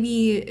don't know,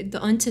 maybe the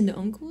aunts and the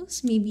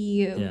uncles?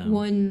 Maybe Yeah.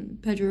 Juan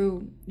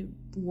Pedro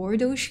wore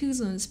those shoes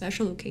on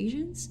special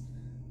occasions?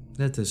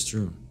 That is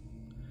true.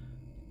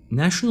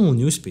 National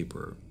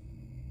newspaper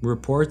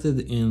reported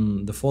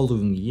in the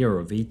following year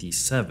of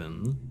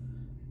 87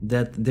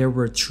 that there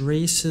were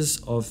traces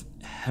of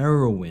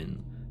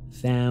heroin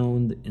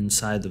found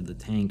inside of the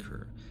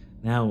tanker.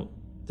 Now,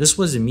 this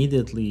was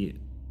immediately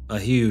a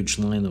huge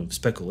line of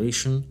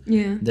speculation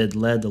Yeah. that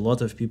led a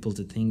lot of people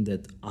to think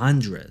that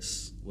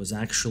Andres was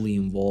actually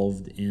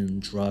involved in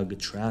drug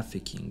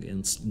trafficking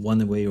in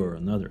one way or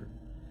another.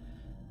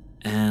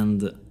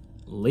 And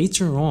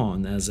later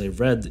on, as I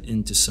read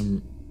into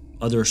some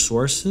other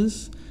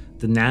sources,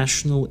 the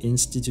National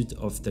Institute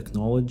of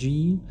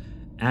Technology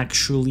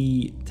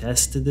actually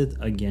tested it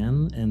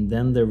again, and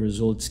then the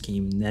results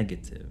came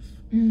negative.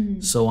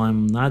 So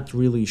I'm not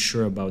really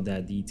sure about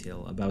that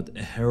detail, about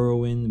a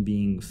heroin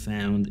being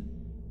found,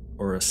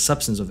 or a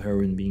substance of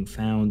heroin being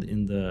found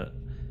in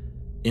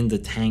the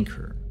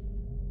tanker.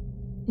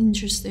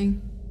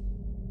 Interesting.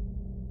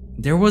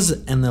 There was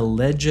an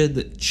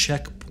alleged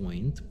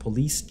checkpoint,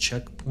 police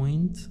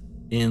checkpoint,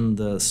 in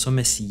the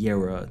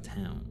Somosierra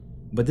town.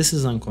 But this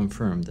is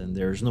unconfirmed, and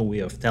there's no way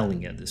of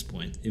telling at this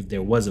point if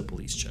there was a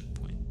police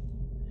checkpoint.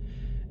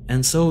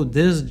 And so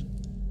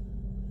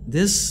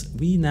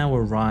we now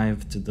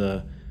arrive to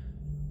the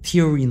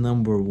theory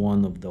number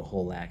one of the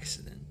whole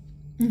accident,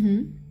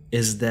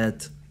 is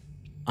that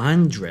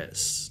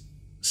Andres,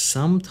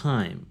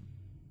 sometime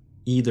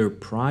either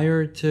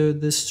prior to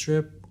this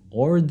trip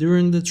or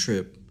during the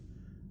trip,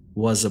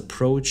 was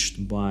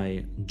approached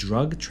by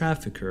drug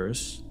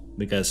traffickers,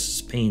 because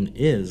Spain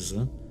is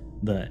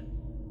the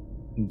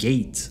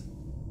gate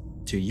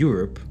to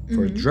Europe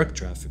for drug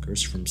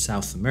traffickers from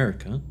South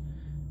America.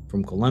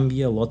 From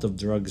Colombia, a lot of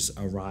drugs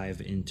arrive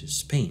into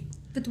Spain.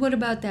 But what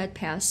about that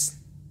pass?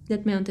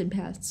 That mountain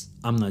pass?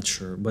 I'm not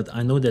sure, but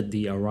I know that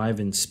they arrive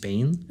in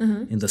Spain,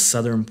 in the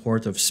southern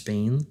port of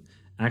Spain,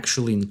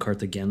 actually in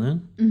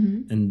Cartagena,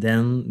 and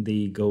then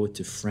they go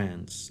to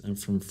France. And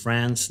from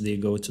France, they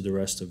go to the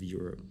rest of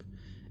Europe.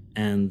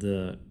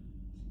 And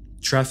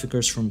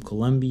traffickers from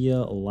Colombia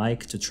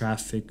like to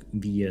traffic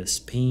via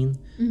Spain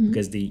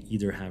because they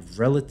either have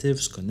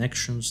relatives,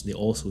 connections, they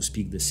also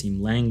speak the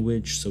same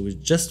language. So it's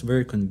just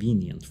very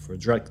convenient for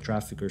drug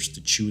traffickers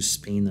to choose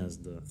Spain as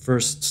the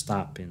first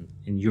stop in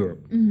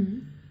Europe.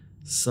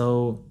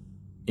 So,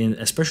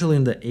 especially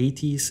in the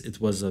 80s, it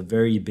was a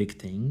very big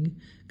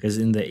thing, because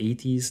in the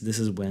 80s, this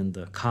is when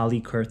the Cali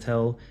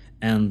cartel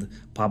and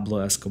Pablo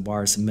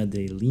Escobar's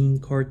Medellin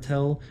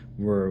cartel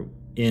were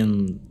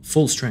in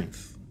full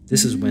strength.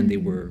 This is when they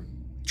were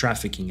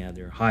trafficking at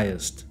their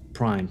highest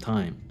prime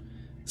time.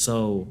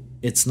 So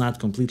it's not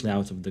completely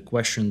out of the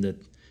question that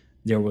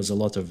there was a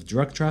lot of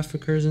drug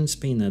traffickers in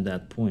Spain at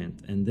that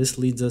point. And this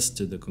leads us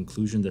to the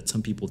conclusion that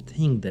some people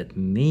think that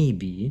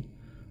maybe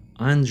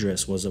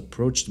Andres was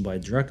approached by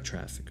drug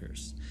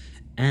traffickers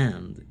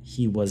and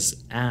he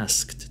was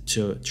asked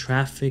to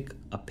traffic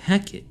a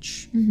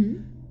package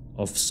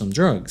of some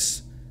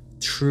drugs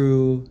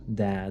through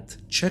that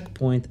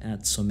checkpoint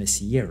at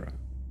Somosierra.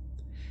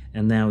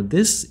 And now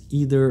this,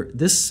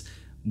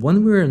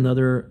 one way or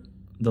another,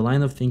 the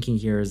line of thinking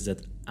here is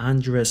that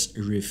Andres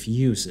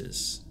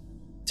refuses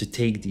to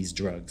take these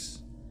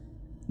drugs.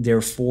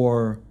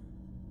 Therefore,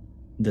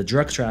 the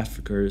drug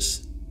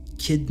traffickers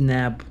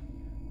kidnap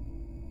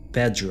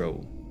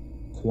Pedro.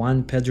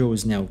 Juan Pedro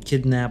is now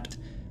kidnapped,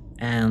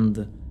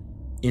 and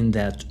in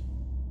that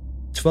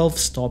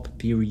 12-stop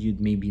period,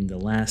 maybe in the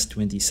last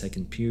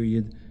 20-second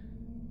period,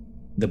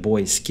 the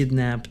boy is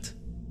kidnapped.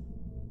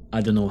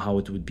 I don't know how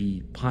it would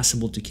be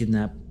possible to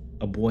kidnap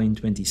a boy in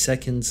 20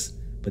 seconds,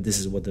 but this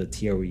is what the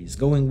theory is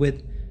going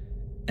with.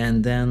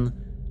 And then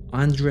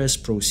Andres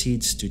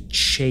proceeds to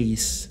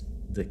chase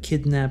the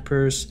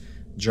kidnappers,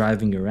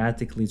 driving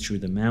erratically through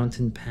the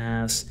mountain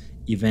pass,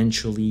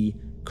 eventually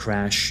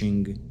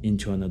crashing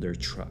into another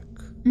truck.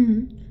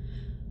 Mm-hmm.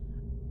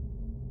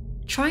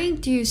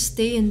 Trying to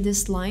stay in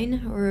this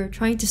line, or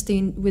trying to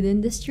stay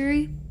within this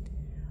theory,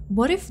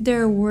 what if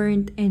there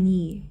weren't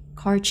any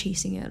car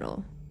chasing at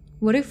all?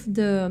 What if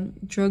the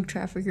drug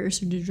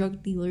traffickers or the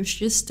drug dealers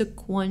just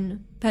took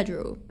Juan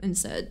Pedro and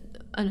said,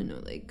 I don't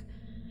know, like,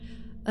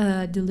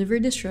 deliver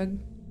this drug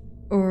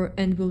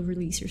and we'll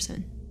release your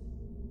son.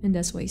 And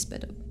that's why he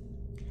sped up.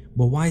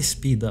 But why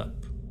speed up?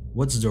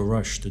 What's the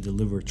rush to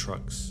deliver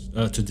trucks?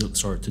 To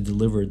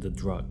deliver the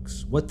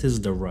drugs. What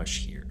is the rush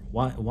here?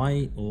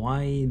 Why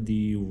do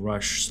you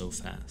rush so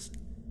fast?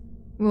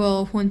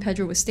 Well, Juan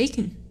Pedro was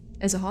taken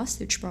as a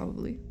hostage,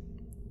 probably.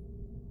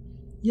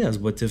 Yes,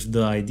 but if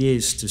the idea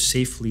is to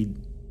safely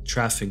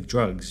traffic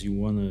drugs, you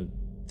want to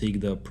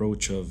take the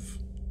approach of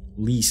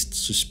least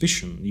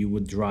suspicion. You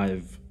would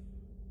drive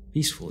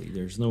peacefully.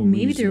 There's no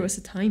Maybe reason. there was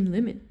a time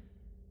limit.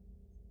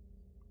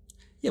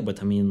 Yeah,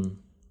 but I mean,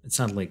 it's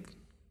not like...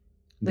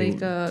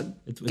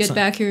 Get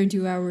back here in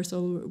 2 hours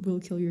or we'll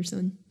kill your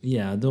son.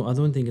 Yeah, I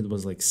don't think it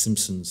was like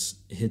Simpsons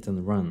Hit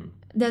and Run.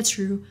 That's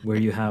true. Where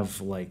you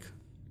have like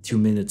 2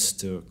 minutes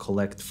to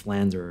collect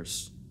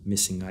Flanders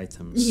missing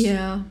items.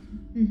 Yeah.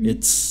 Mm-hmm.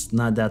 It's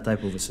not that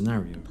type of a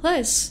scenario.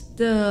 Plus,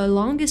 the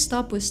longest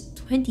stop was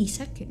 20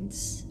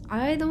 seconds.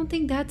 I don't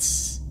think that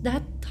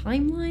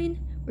timeline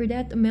or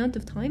that amount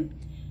of time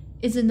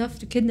is enough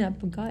to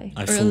kidnap a guy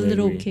or a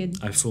little kid.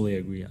 I fully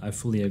agree.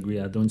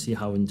 I don't see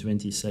how in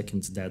 20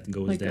 seconds that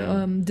goes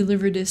down.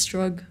 Deliver this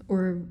drug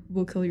or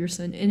we'll kill your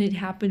son. And it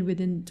happened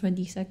within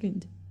 20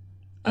 seconds.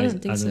 I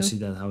don't think so. I don't see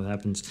that how it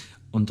happens.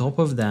 On top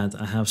of that,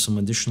 I have some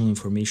additional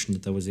information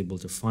that I was able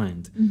to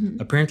find.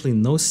 Mm-hmm. Apparently,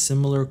 no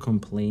similar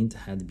complaint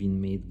had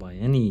been made by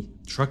any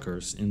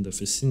truckers in the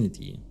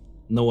vicinity.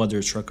 No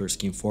other truckers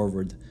came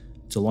forward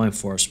to law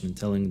enforcement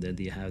telling that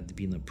they had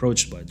been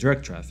approached by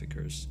drug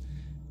traffickers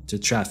to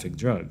traffic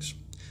drugs.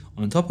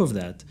 On top of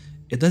that,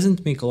 it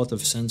doesn't make a lot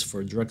of sense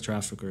for drug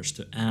traffickers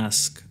to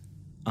ask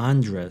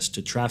Andres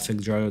to traffic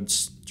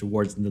drugs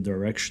towards the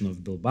direction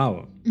of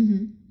Bilbao.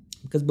 Mm-hmm.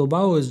 Because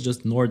Bilbao is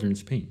just northern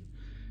Spain.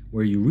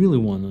 Where you really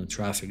want to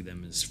traffic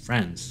them is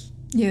France.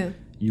 Yeah.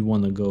 You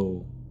want to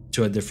go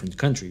to a different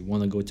country. You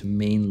want to go to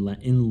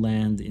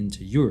inland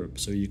into Europe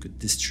so you could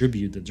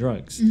distribute the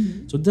drugs.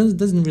 Mm-hmm. So it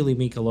doesn't really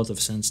make a lot of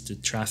sense to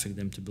traffic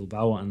them to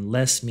Bilbao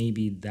unless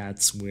maybe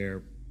that's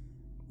where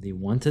they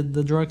wanted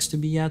the drugs to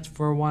be at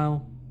for a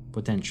while,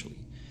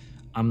 potentially.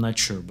 I'm not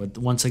sure, but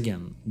once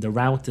again, the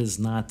route is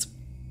not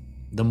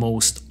the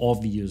most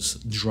obvious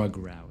drug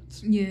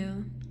route. Yeah.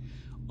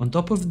 On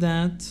top of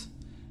that,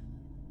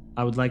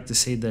 I would like to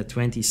say that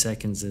 20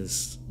 seconds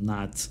is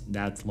not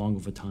that long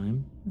of a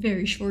time.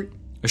 Very short.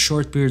 A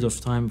short period of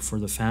time for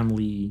the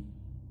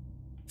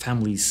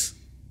family's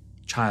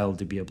child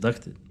to be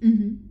abducted.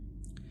 Mm-hmm.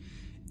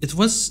 It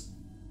was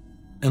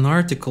an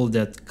article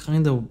that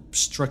kind of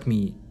struck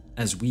me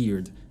as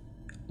weird.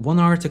 One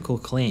article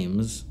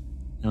claims,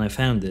 and I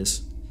found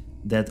this,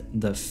 that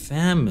the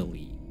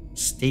family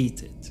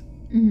stated,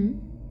 mm-hmm.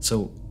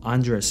 so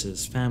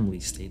Andres's family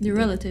stated, the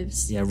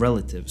relatives.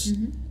 Relatives,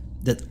 mm-hmm.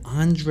 that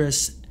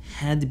Andres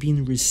had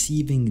been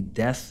receiving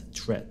death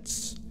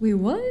threats. Wait,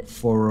 what?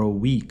 For a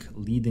week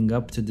leading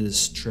up to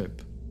this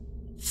trip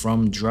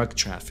from drug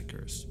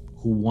traffickers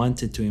who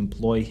wanted to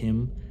employ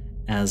him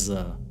as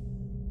a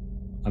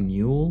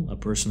mule, a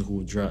person who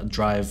would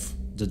drive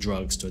the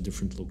drugs to a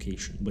different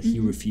location, but he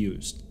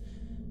refused.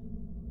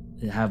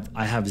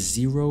 I have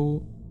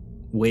zero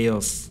way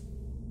of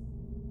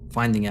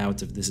finding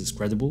out if this is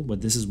credible,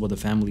 but this is what the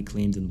family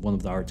claimed in one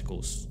of the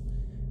articles.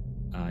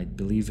 I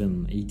believe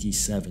in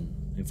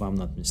 87, if I'm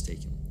not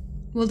mistaken.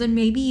 Well, then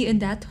maybe in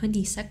that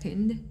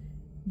 20-second,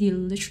 they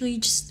literally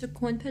just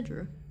took Juan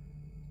Pedro.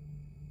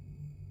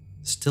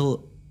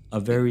 Still a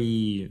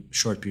very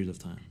short period of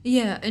time.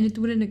 Yeah, and it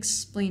wouldn't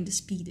explain the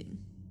speeding.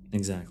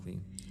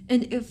 Exactly.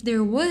 And if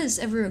there was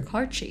ever a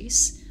car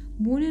chase,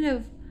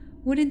 wouldn't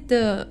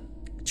the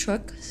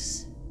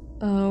trucks,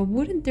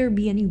 wouldn't there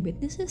be any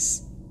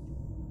witnesses?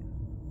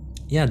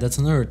 Yeah, that's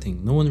another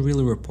thing. No one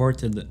really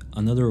reported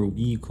another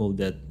vehicle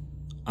that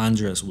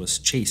Andres was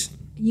chasing.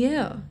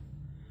 Yeah.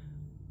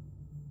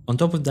 On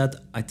top of that,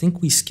 I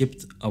think we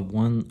skipped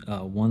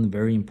one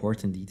very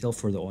important detail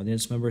for the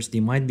audience members. They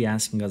might be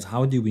asking us,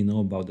 how do we know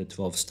about the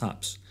 12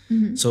 stops?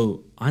 Mm-hmm.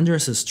 So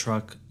Andres's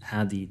truck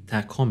had a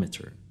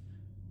tachometer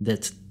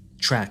that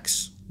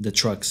tracks the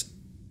truck's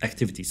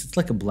activities. It's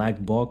like a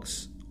black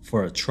box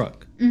for a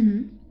truck.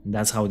 Mm-hmm. And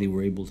that's how they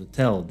were able to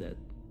tell that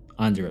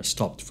Andres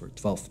stopped for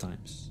 12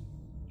 times.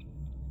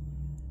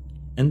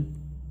 And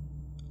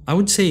I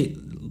would say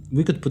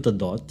we could put a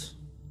dot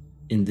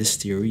in this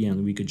theory,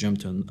 and we could jump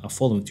to a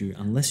following theory,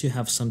 unless you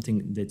have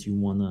something that you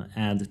want to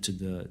add to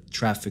the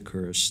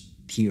trafficker's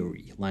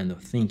theory line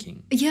of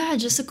thinking. Yeah,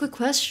 just a quick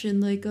question.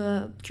 Like,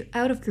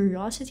 out of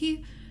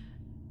curiosity,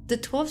 the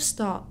 12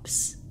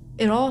 stops,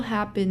 it all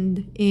happened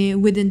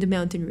within the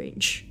mountain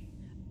range.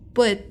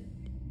 But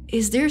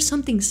is there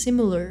something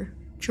similar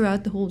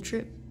throughout the whole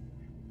trip?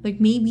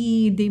 Like,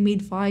 maybe they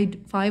made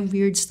five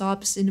weird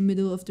stops in the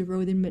middle of the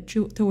road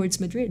towards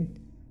Madrid.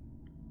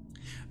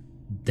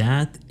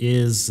 That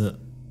is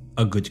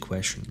a good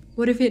question.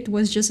 What if it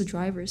was just a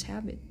driver's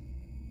habit?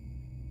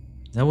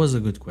 That was a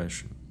good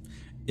question.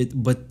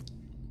 But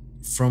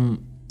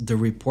from the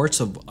reports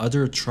of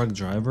other truck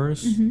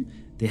drivers,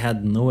 they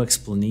had no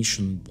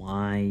explanation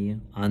why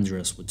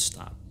Andres would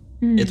stop.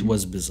 It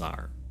was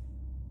bizarre.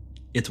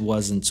 It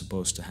wasn't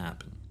supposed to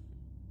happen.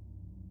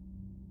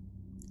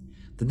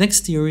 The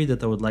next theory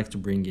that I would like to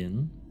bring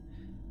in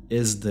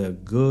is the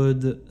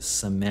Good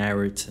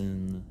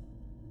Samaritan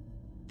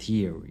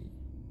theory.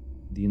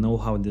 Do you know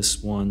how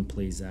this one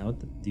plays out?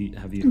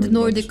 Have you heard The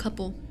Nordic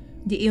couple,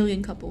 the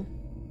alien couple.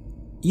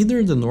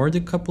 Either the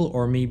Nordic couple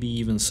or maybe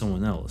even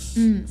someone else,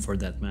 for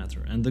that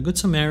matter. And the Good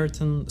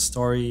Samaritan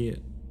story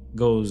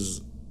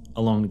goes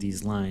along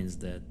these lines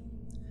that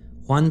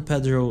Juan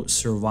Pedro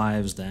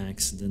survives the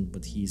accident,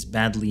 but he's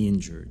badly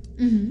injured.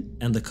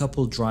 And the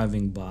couple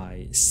driving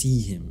by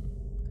see him,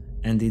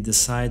 and they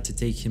decide to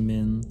take him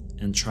in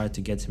and try to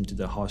get him to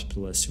the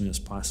hospital as soon as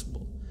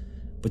possible.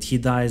 But he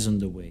dies on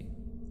the way.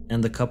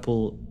 And the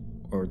couple,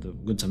 or the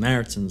Good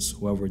Samaritans,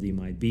 whoever they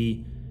might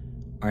be,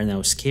 are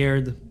now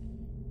scared.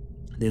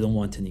 They don't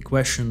want any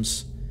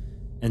questions.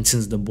 And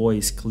since the boy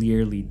is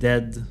clearly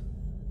dead,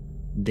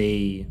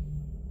 they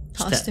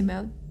Tossed him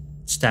out.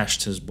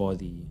 Stashed his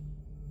body.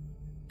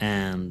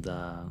 And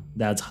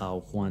that's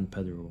how Juan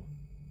Pedro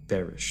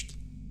perished.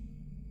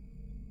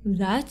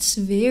 That's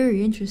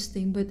very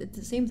interesting, but at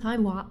the same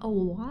time,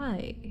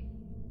 why?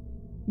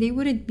 They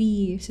wouldn't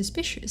be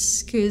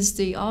suspicious, because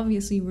they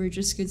obviously were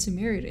just Good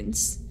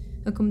Samaritans.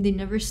 How come they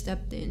never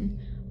stepped in?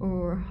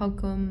 Or how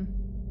come...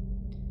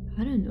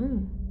 I don't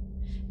know.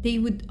 They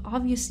would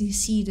obviously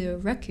see the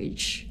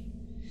wreckage.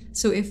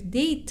 So if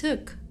they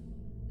took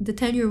the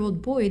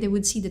 10-year-old boy, they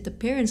would see that the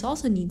parents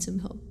also needed some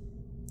help.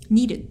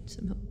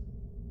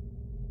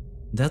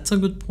 That's a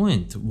good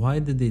point. Why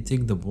did they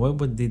take the boy,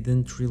 but they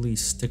didn't really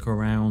stick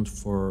around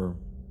to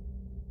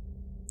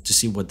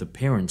see what the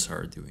parents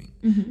are doing?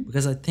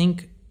 Because I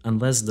think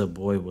unless the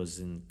boy was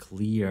in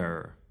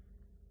clear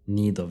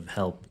need of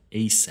help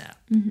ASAP,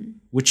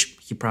 which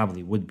he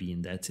probably would be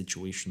in that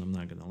situation, I'm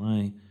not gonna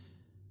lie.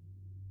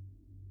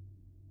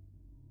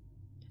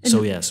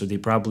 So they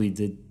probably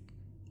did.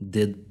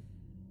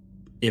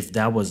 If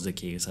that was the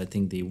case, I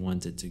think they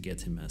wanted to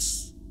get him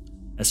as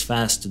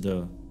fast to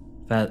the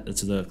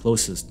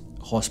closest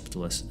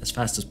hospital as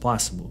fast as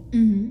possible.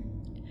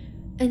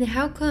 And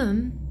how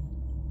come,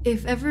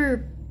 if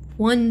ever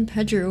Juan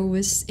Pedro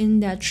was in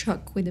that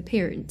truck with the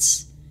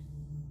parents,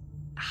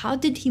 how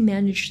did he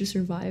manage to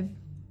survive?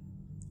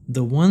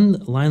 The one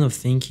line of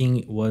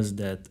thinking was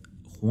that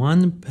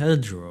Juan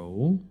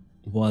Pedro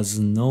was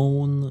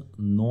known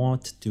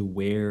not to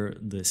wear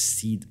the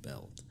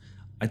seatbelt.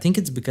 I think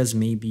it's because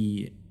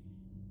maybe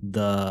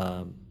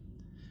the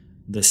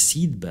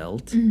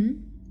seatbelt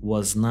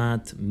was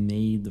not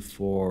made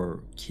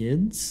for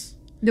kids.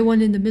 The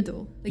one in the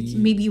middle. Like,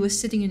 maybe he was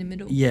sitting in the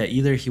middle. Yeah,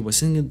 either he was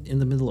sitting in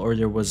the middle or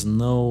there was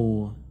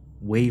no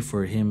way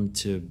for him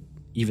to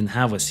even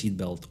have a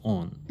seatbelt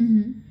on.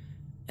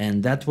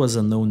 And that was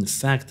a known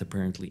fact,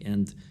 apparently.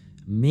 And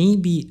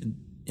maybe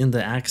in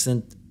the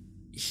accident,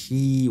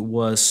 he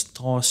was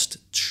tossed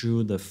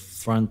through the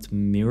front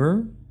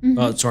mirror.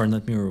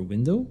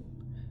 Window.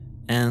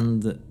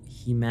 And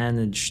he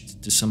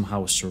managed to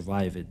somehow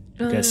survive it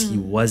because he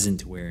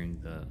wasn't wearing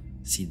the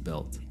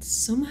seatbelt. It's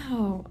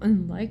somehow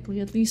unlikely,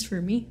 at least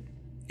for me.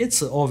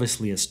 It's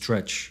obviously a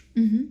stretch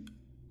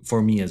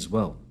for me as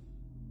well.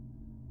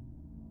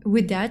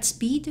 With that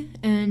speed,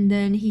 and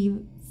then he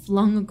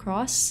flung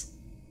across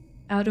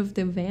out of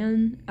the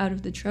van, out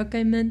of the truck,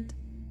 I meant.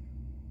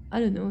 I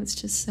don't know, it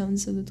just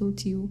sounds a little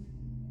too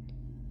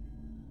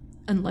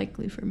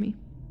unlikely for me.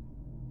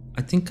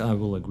 I think I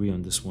will agree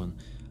on this one.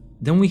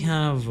 Then we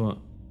have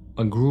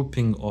a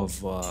grouping of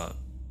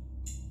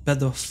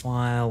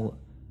pedophile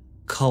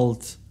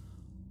cult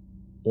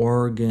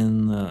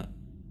organ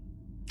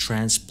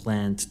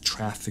transplant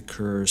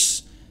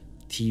traffickers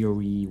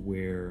theory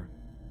where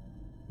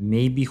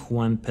maybe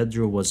Juan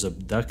Pedro was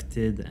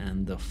abducted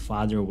and the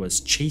father was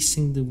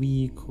chasing the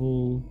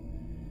vehicle,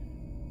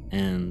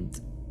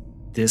 and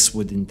this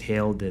would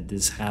entail that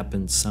this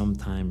happened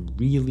sometime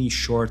really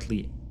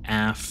shortly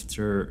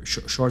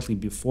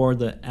before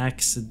the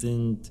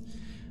accident,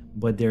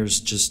 but there's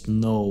just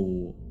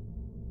no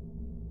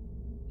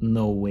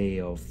way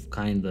of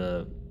kind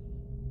of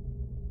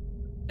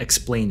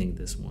explaining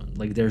this one.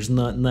 Like, there's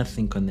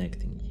nothing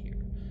connecting here.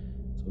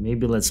 So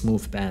maybe let's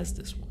move past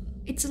this one.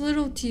 It's a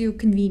little too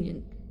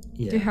convenient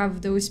Yeah. to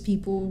have those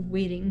people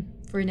waiting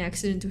for an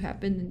accident to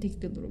happen and take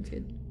the little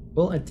kid.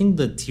 Well, I think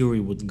the theory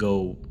would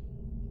go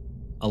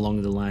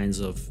along the lines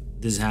of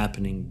this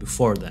happening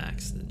before the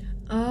accident.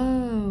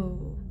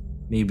 Oh.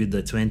 Maybe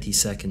the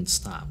 20-second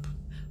stop.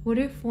 What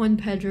if Juan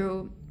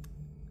Pedro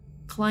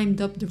climbed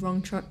up the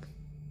wrong truck?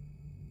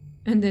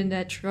 And then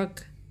that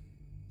truck,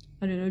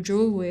 I don't know,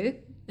 drove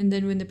away. And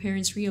then when the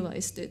parents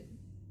realized it,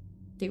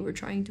 they were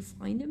trying to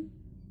find him?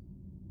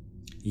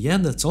 Yeah,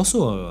 that's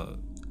also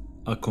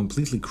a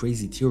completely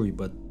crazy theory,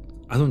 but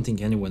I don't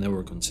think anyone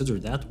ever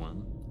considered that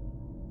one.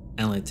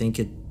 And I think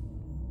it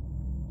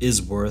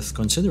is worth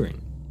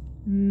considering.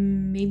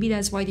 Maybe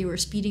that's why they were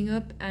speeding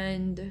up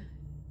and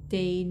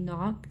they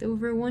knocked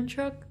over one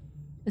truck,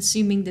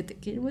 assuming that the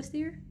kid was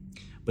there.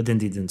 But then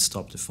they didn't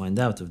stop to find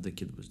out if the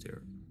kid was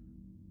there.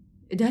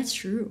 That's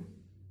true.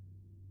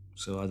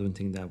 So I don't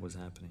think that was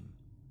happening.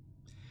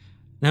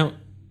 Now,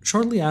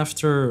 shortly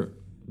after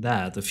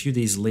that, a few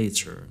days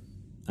later,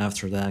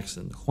 after the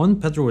accident, Juan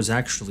Pedro was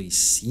actually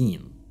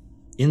seen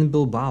in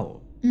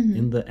Bilbao,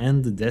 in the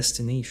end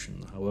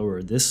destination.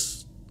 However,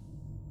 this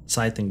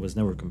sighting was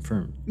never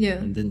confirmed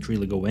and didn't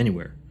really go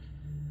anywhere.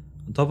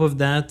 On top of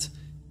that,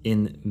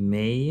 in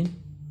May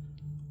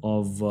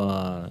of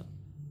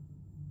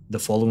the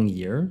following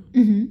year,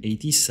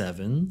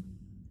 87,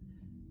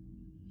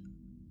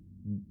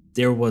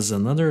 there was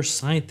another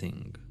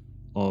sighting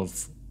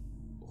of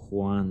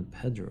Juan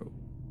Pedro.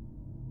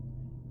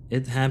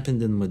 It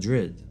happened in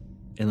Madrid,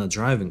 in a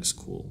driving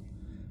school,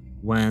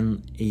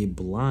 when a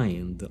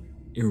blind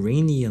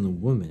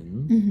Iranian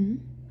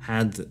woman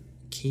had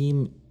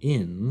came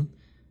in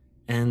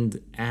and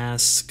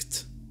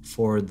asked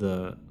for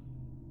the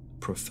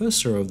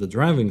professor of the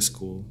driving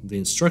school, the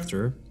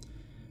instructor,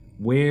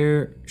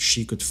 where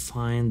she could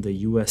find the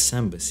US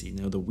Embassy.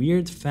 Now, the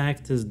weird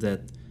fact is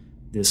that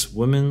this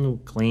woman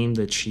claimed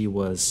that she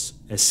was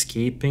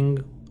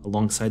escaping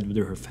alongside with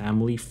her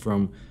family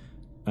from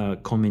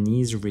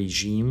Khomeini's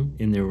regime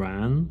in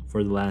Iran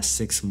for the last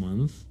 6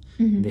 months.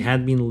 They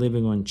had been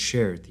living on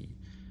charity.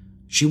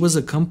 She was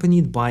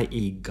accompanied by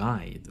a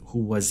guide who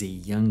was a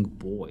young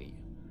boy.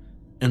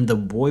 And the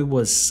boy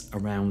was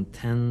around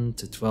 10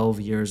 to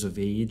 12 years of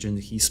age, and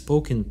he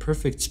spoke in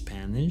perfect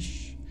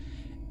Spanish.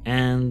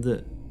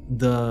 And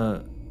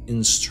the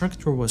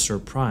instructor was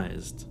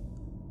surprised.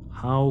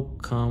 How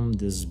come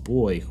this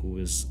boy, who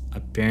is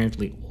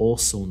apparently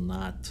also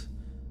not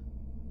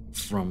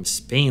from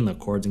Spain,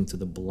 according to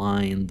the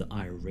blind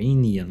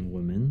Iranian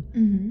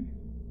woman,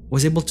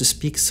 was able to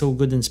speak so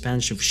good in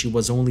Spanish if she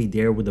was only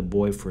there with the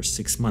boy for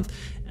 6 months?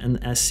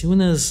 And as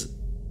soon as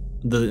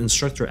the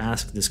instructor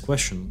asked this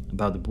question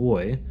about the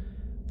boy,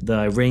 the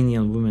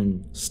Iranian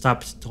woman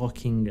stopped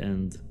talking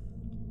and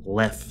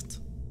left.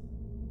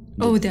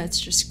 That's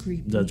just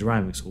creepy. The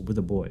driving school with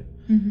the boy.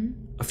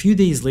 A few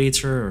days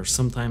later, or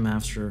sometime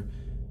after,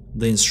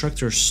 the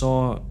instructor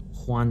saw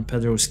Juan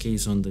Pedro's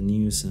case on the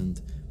news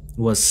and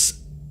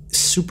was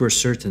super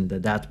certain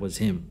that that was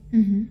him.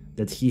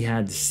 That he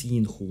had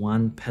seen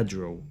Juan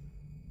Pedro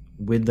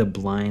with the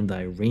blind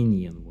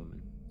Iranian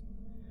woman.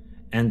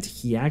 And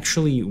he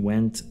actually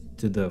went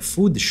to the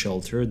food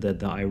shelter that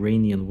the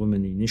Iranian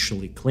woman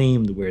initially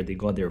claimed where they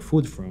got their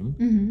food from,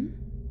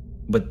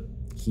 but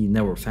he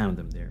never found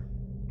them there.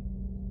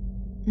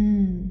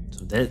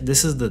 So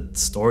this is the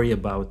story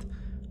about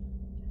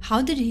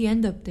how did he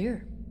end up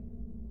there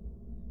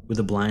with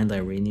the blind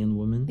Iranian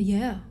woman.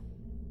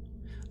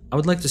 I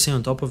would like to say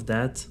on top of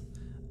that,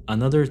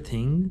 another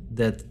thing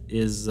that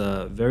is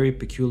very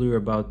peculiar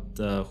about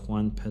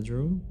Juan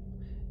Pedro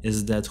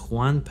is that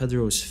Juan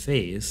Pedro's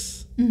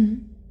face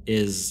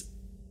is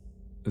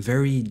a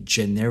very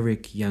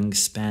generic young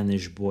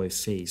Spanish boy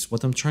face.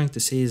 What I'm trying to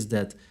say is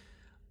that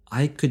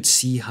I could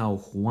see how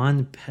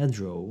Juan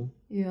Pedro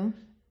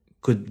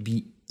could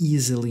be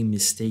easily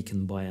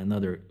mistaken by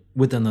another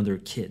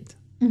kid.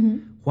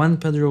 Juan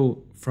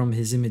Pedro, from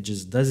his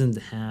images, doesn't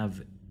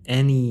have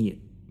any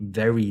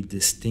very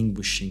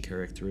distinguishing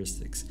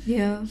characteristics.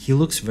 He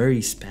looks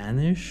very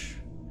Spanish,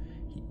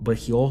 but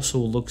he also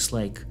looks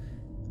like,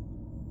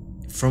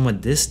 from a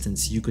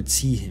distance, you could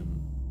see him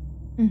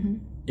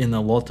in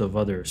a lot of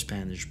other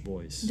Spanish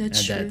boys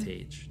that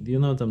age. Do you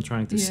know what I'm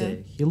trying to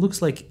say? He looks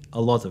like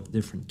a lot of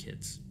different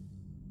kids.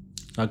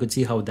 I could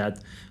see how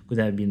that could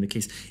have been the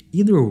case.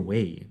 Either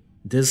way,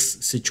 this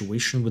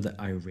situation with the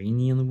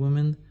Iranian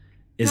woman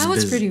is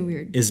pretty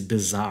weird. Is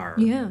bizarre.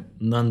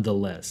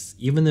 Nonetheless,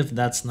 even if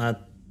that's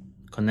not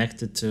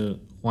connected to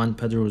Juan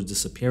Pedro's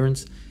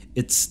disappearance,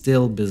 it's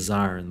still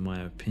bizarre in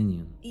my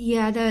opinion.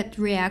 That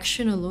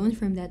reaction alone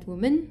from that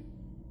woman,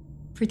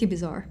 pretty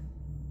bizarre.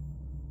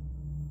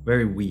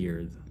 Very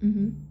weird.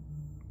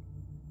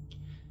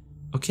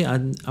 Okay,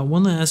 I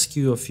want to ask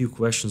you a few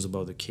questions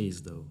about the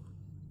case though,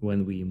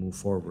 when we move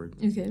forward.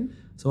 Okay.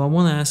 So I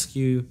want to ask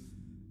you,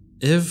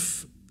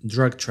 if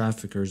drug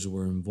traffickers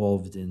were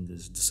involved in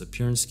this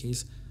disappearance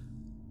case,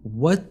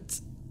 why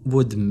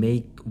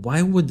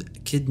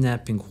would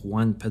kidnapping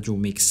Juan Pedro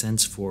make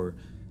sense for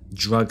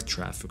drug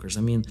traffickers?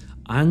 I mean,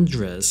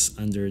 Andres,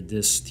 under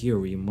this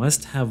theory,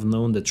 must have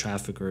known the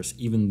traffickers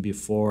even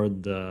before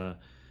the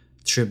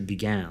trip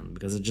began,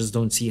 because I just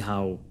don't see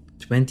how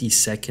 20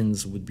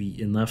 seconds would be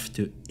enough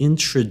to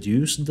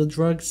introduce the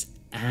drugs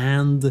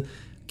and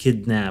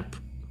kidnap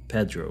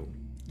Pedro.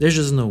 There's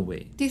just no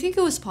way. Do you think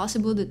it was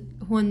possible that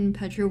Juan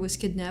Pedro was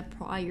kidnapped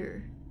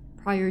prior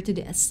to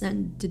the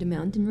ascent to the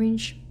mountain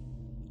range?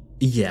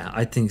 Yeah,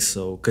 I think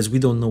so, because we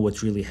don't know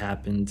what really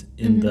happened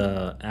in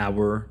the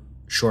hour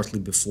shortly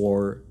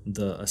before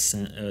the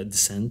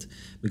descent,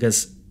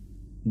 because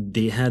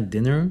they had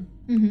dinner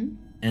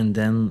and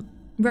then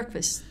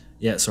breakfast.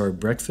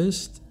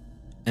 Breakfast,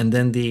 and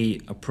then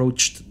they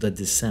approached the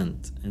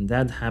descent, and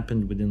that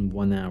happened within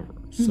 1 hour.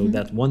 So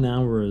that 1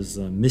 hour is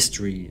a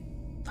mystery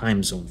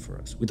time zone for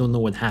us. We don't know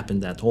what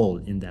happened at all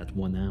in that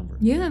 1 hour.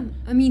 Yeah,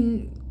 I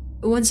mean,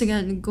 once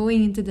again,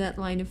 going into that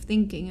line of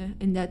thinking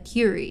and that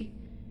theory,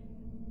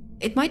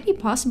 it might be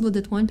possible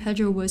that Juan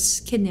Pedro was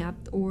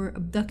kidnapped or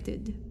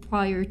abducted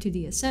prior to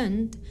the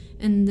ascent,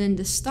 and then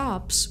the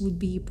stops would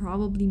be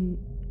probably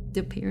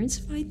the parents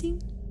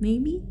fighting,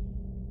 maybe?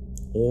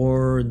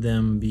 Or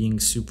them being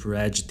super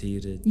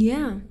agitated.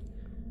 Yeah.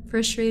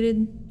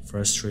 Frustrated.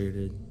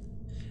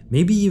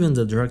 Maybe even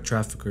the drug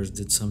traffickers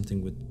did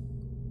something with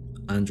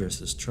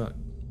Andres's truck.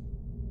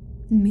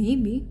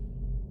 Maybe.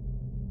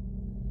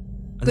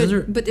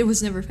 But it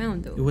was never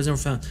found, though. It was never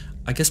found.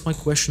 I guess my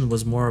question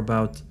was more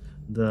about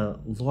the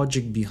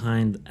logic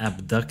behind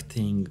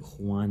abducting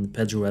Juan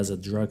Pedro as a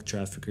drug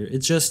trafficker. It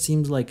just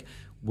seems like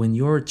when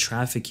you're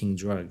trafficking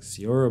drugs,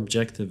 your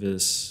objective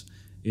is,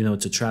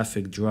 to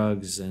traffic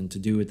drugs and to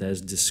do it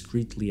as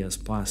discreetly as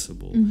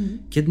possible.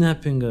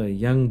 Kidnapping a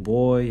young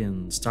boy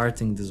and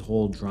starting this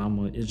whole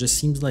drama, it just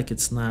seems like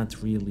it's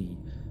not really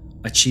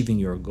achieving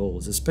your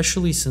goals,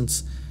 especially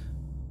since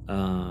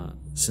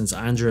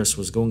Andres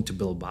was going to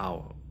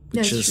Bilbao,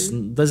 which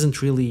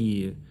doesn't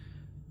really.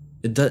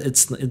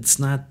 It's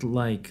not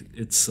like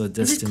it's a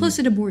destiny. Is it close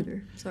to the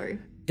border? Sorry.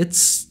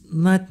 It's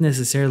not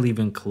necessarily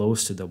even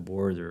close to the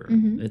border.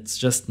 It's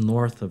just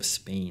north of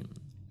Spain,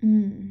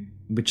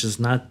 which is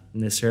not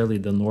necessarily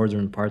the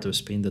northern part of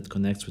Spain that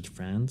connects with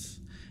France.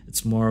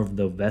 It's more of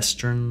the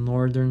western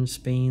northern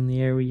Spain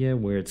area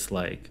where it's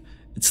like,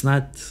 it's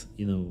not,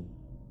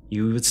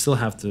 you would still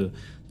have to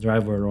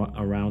drive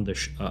around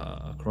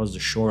across the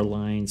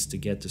shorelines to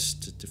get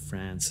to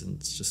France, and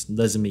it just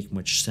doesn't make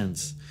much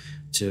sense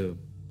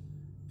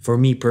for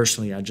me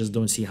personally. I just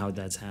don't see how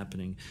that's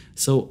happening.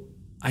 So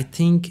I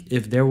think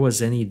if there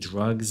was any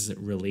drugs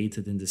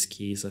related in this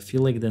case, I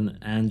feel like then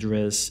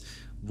Andres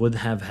would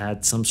have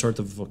had some sort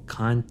of a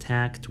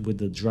contact with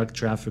the drug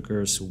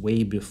traffickers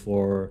way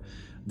before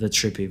the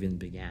trip even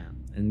began.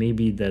 And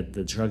maybe that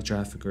the drug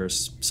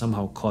traffickers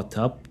somehow caught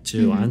up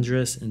to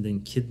Andres and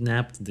then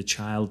kidnapped the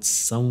child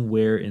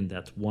somewhere in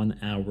that 1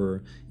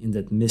 hour, in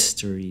that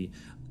mystery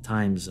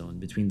time zone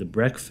between the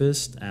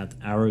breakfast at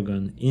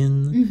Aragon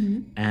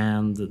Inn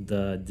and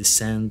the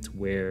descent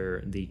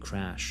where they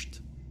crashed.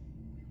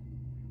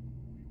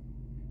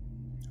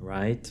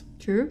 Right?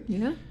 True,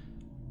 yeah.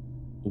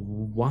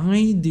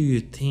 Why do you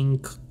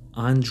think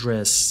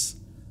Andres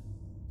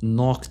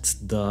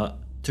knocked the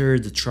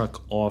third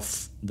truck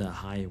off the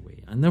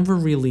highway? I never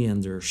really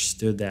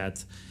understood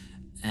that,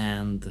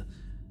 and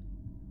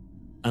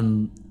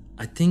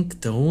I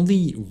think the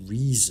only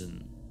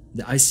reason,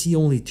 I see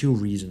only two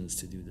reasons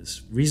to do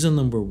this. Reason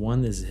number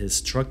one is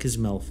his truck is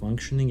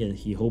malfunctioning and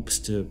he hopes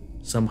to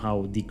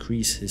somehow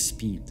decrease his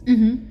speed.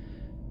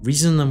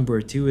 Reason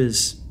number two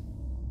is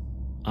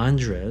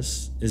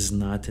Andres is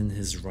not in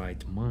his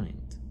right mind.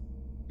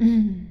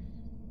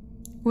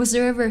 Was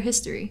there ever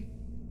history?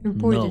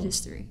 Reported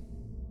history?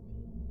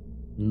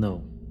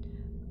 No.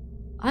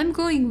 I'm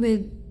going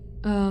with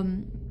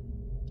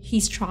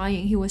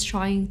he was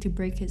trying to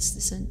break his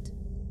descent.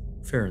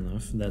 Fair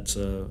enough. That's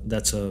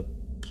a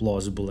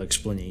plausible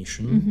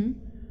explanation.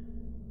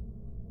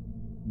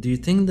 Do you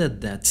think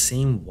that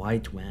same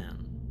white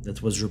van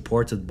that was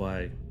reported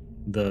by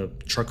the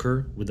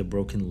trucker with the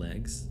broken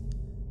legs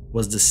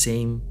was the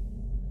same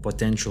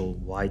potential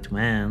white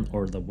van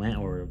or the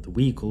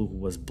vehicle who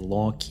was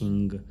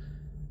blocking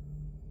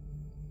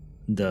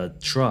the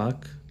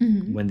truck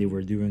when they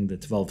were doing the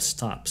 12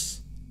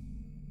 stops?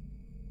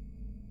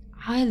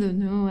 I don't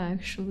know,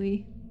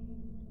 actually.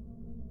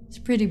 It's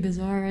pretty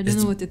bizarre. I don't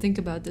know what to think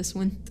about this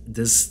one.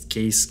 This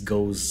case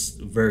goes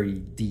very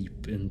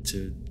deep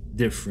into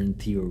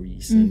different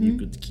theories, and you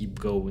could keep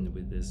going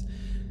with this.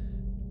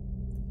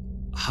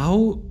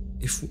 How,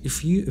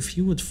 if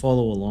you would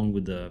follow along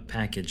with the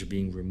package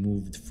being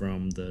removed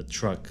from the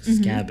truck's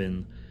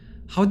cabin,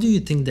 how do you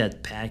think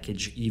that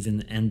package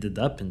even ended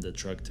up in the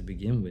truck to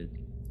begin with?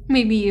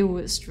 Maybe it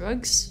was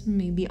drugs.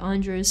 Maybe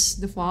Andres,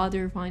 the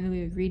father,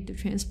 finally agreed to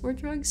transport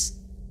drugs.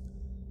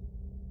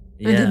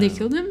 Yeah. And then they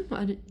killed him?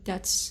 I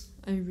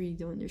really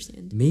don't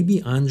understand.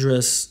 Maybe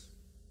Andres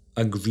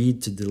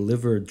agreed to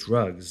deliver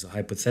drugs,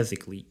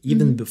 hypothetically,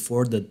 even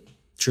before the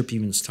trip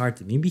even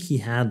started. Maybe he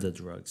had the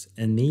drugs,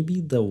 and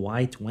maybe the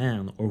white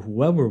van or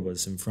whoever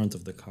was in front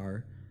of the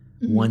car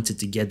wanted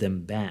to get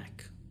them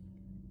back,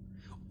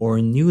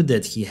 or knew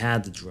that he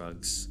had the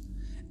drugs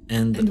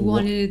and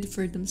wanted it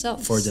for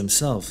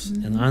themselves.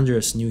 And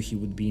Andres knew he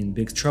would be in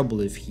big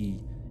trouble if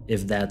if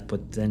that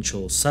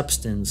potential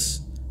substance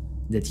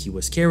that he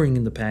was carrying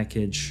in the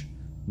package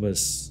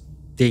was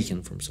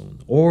taken from someone,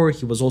 or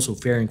he was also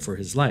fearing for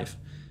his life,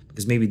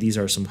 because maybe these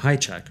are some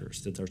hijackers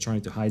that are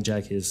trying to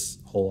hijack his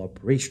whole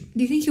operation.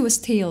 Do you think he was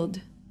tailed?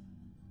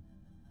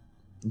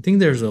 I think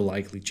there's a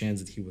likely chance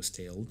that he was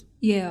tailed.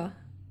 Yeah.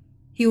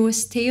 He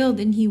was tailed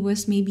and he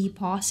was maybe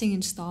pausing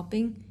and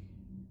stopping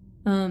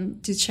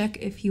to check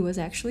if he was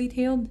actually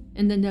tailed.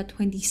 And then that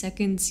 20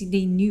 seconds,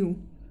 they knew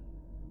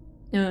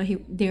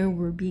they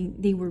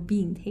were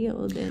being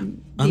tailed.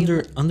 And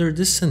under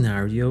this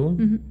scenario,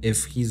 if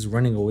he's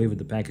running away with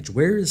the package,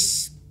 where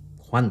is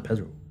Juan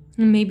Pedro?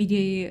 Maybe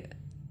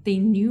they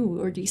knew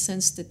or they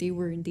sensed that they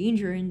were in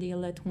danger and they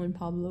let Juan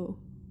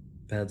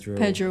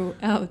Pedro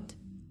out.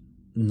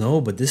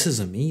 No, but this is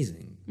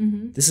amazing.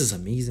 This is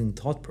amazing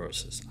thought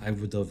process. I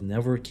would have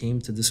never came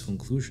to this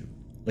conclusion.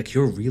 Like,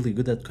 you're really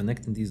good at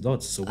connecting these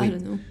dots. So wait, I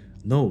don't know.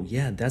 No,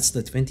 yeah, that's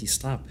the 20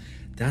 stop.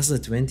 That's the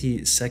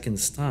 20-second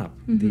stop.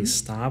 They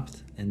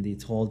stopped and they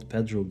told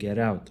Pedro, get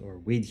out or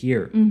wait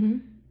here.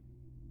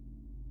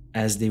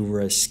 As they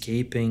were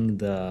escaping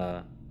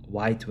the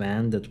white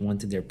van that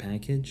wanted their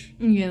package.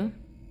 Yeah.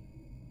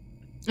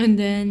 And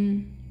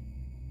then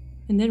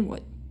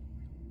what?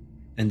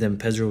 And then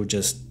Pedro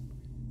just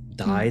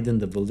died in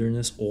the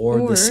wilderness,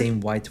 or the same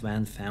white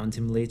van found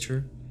him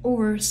later.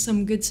 Or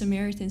some good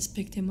Samaritans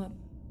picked him up.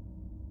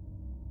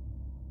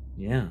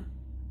 Yeah.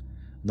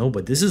 No,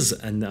 but this is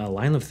a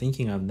line of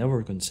thinking I've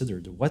never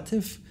considered. What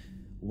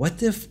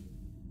if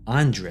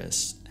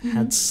Andres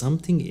had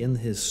something in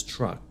his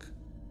truck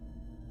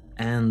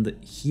and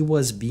he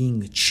was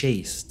being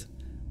chased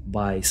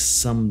by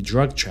some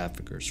drug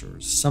traffickers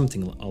or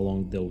something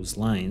along those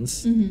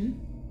lines,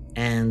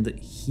 and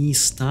he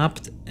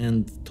stopped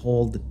and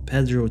told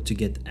Pedro to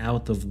get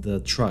out of the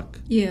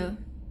truck? Yeah.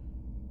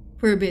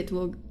 For a bit,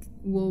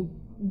 we'll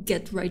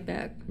get right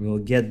back. We'll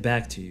get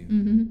back to you.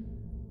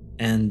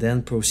 And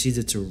then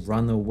proceeded to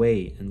run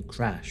away and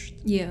crashed.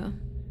 Yeah.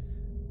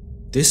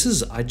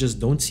 I just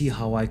don't see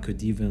how I could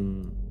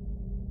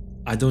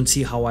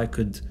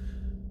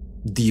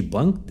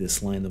debunk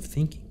this line of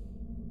thinking.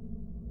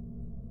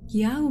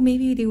 Yeah, well,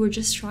 maybe they were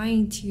just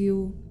trying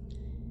to,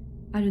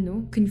 I don't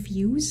know,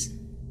 confuse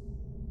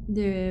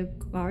the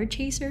car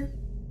chaser.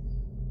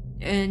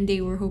 And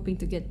they were hoping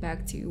to get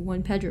back to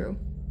Juan Pedro.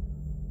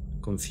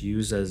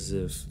 Confused, as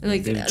if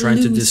Like, they were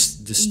trying to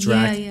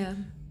distract. Yeah.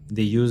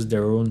 They used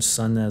their own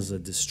son as a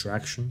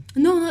distraction.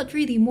 No, not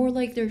really. More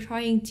like they're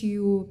trying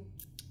to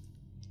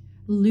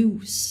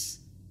lose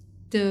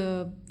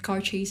the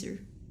car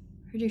chaser.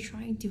 Are they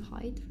trying to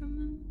hide from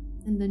him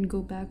and then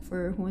go back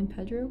for Juan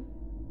Pedro?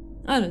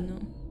 I don't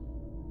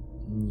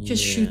know.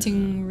 Just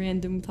shooting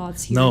random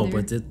thoughts here. No, and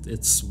there. but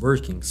it's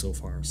working so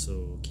far,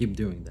 so keep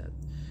doing that.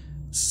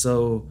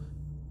 So,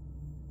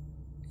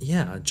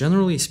 yeah,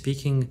 generally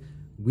speaking,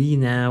 we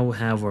now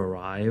have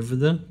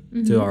arrived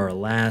to our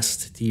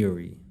last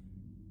theory.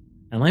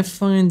 And I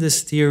find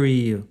this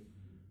theory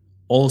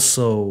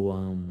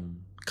also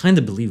kind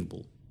of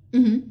believable.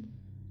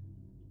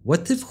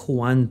 What if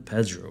Juan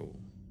Pedro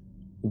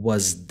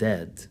was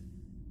dead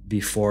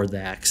before the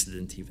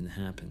accident even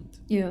happened?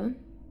 Yeah.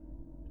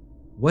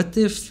 What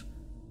if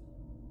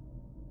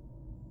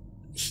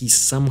he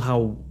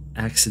somehow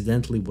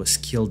accidentally was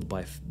killed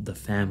by the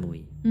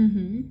family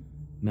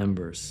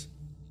members?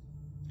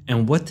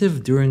 And what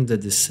if during the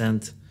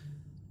descent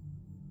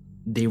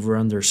they were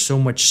under so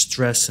much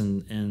stress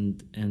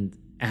and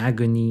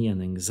agony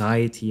and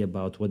anxiety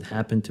about what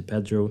happened to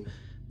Pedro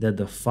that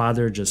the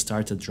father just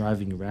started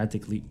driving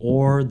erratically,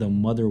 or the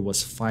mother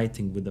was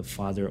fighting with the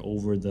father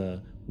over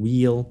the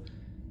wheel,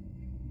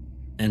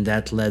 and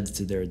that led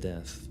to their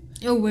death?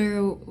 Oh,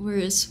 where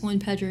is Juan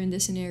Pedro in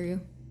this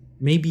scenario?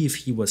 Maybe if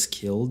he was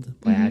killed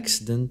by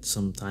accident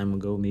some time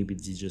ago, maybe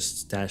they just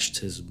stashed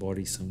his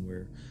body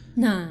somewhere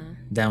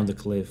down the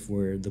cliff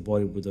where the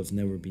body would have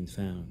never been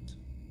found.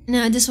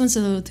 Nah, this one's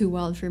a little too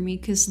wild for me,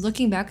 because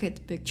looking back at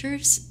the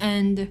pictures,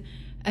 and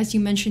as you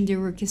mentioned, there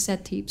were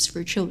cassette tapes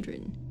for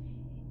children.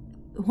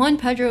 Juan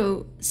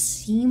Pedro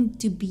seemed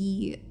to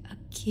be a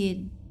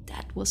kid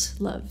that was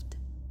loved.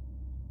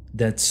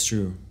 That's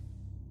true.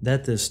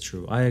 That is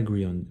true. I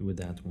agree with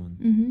that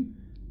one.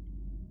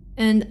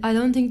 And I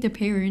don't think the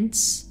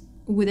parents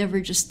would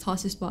ever just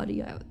toss his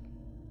body out.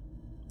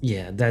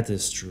 Yeah, that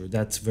is true.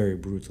 That's very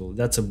brutal.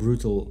 That's a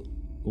brutal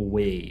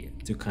way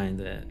to kind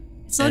of...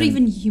 It's not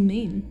even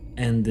humane.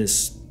 And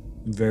this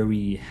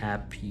very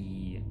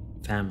happy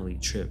family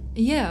trip.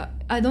 Yeah,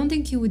 I don't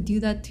think you would do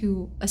that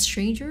to a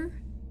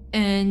stranger,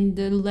 and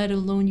let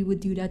alone you would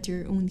do that to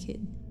your own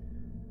kid.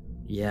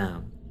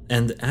 Yeah.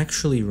 And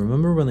actually,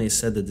 remember when I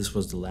said that this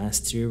was the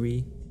last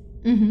theory?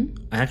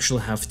 I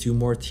actually have two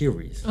more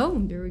theories. Oh,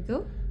 there we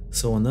go.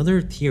 So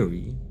another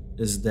theory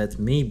is that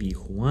maybe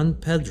Juan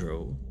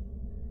Pedro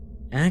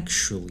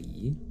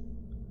actually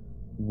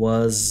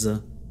was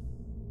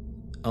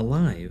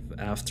alive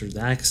after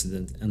the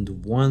accident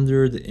and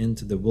wandered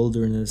into the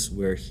wilderness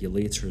where he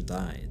later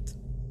died.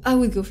 I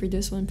would go for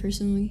this one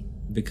personally.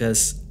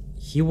 Because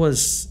he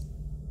was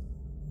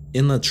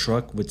in a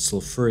truck with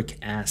sulfuric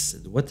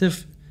acid? What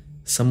if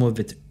some of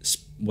it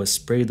was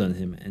sprayed on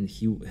him and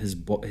his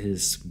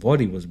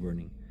body was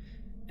burning?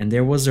 And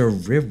there was a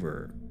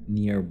river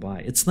nearby.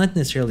 It's not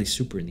necessarily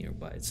super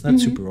nearby. It's not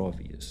super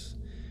obvious.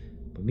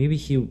 But maybe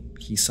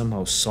he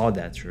somehow saw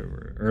that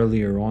river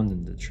earlier on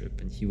in the trip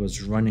and he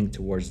was running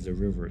towards the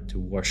river to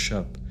wash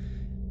up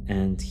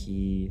and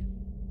he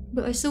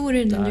But I still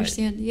wouldn't died.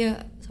 understand.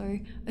 Yeah,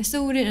 sorry. I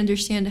still wouldn't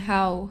understand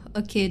how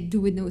a kid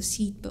with no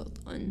seatbelt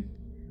on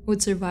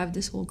would survive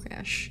this whole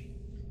crash.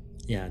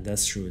 Yeah,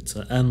 that's true. It's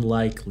an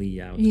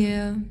unlikely outcome.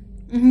 Yeah.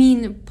 I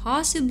mean,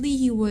 possibly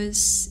he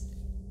was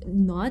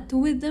not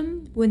with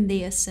them when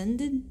they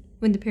ascended,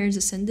 when the parents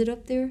ascended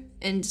up there,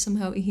 and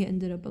somehow he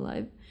ended up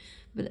alive.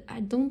 But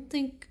I don't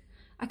think,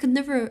 I could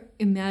never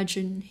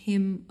imagine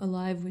him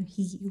alive when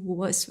he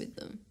was with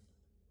them.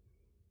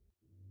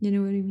 You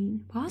know what I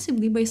mean?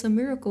 Possibly by some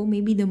miracle,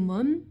 maybe the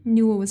mom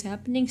knew what was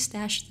happening,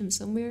 stashed him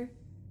somewhere,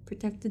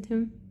 protected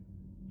him.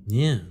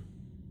 Yeah.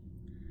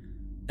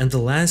 And the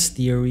last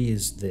theory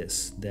is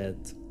this,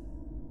 that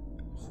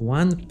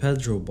Juan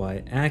Pedro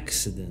by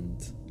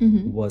accident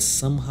was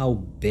somehow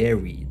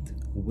buried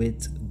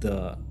with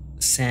the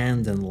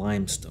sand and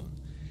limestone.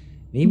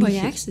 Maybe By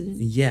accident?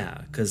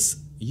 Yeah,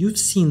 because you've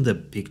seen the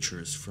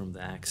pictures from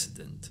the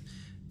accident.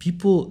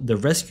 The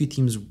rescue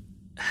teams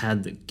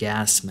had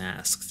gas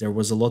masks. There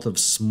was a lot of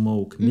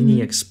smoke.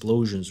 Many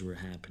explosions were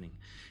happening.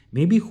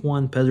 Maybe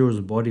Juan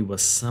Pedro's body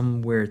was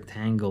somewhere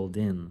tangled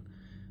in.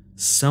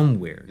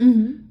 Somewhere.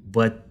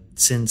 But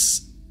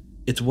since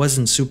it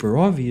wasn't super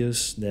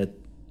obvious that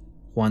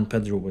Juan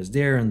Pedro was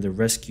there and the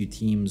rescue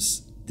teams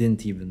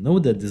didn't even know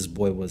that this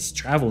boy was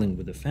traveling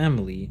with the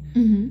family,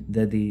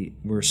 that they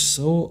were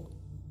so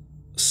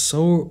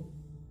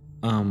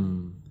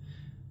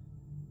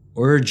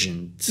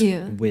urgent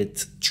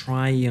with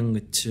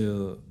trying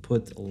to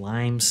put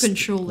lime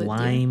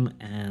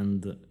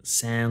and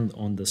sand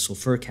on the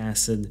sulfuric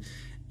acid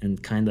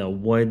and kind of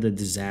avoid the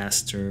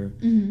disaster,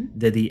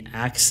 that he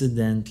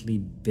accidentally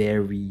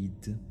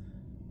buried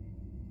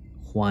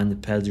Juan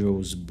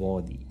Pedro's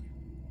body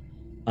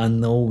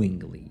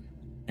unknowingly,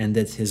 and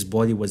that his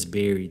body was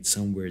buried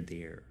somewhere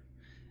there,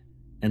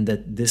 and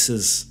that this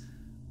is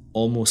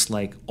almost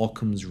like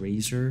Occam's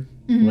razor,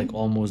 like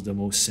almost the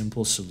most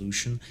simple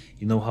solution.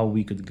 You know how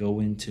we could go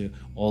into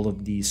all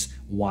of these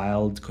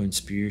wild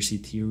conspiracy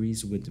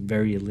theories with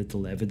very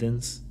little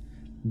evidence?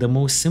 The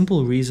most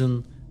simple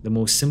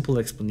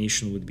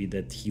explanation would be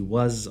that he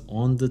was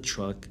in the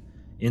truck,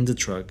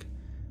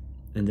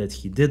 and that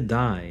he did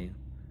die,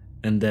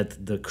 and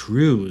that the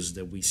crews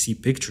that we see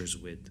pictures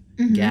with,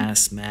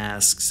 gas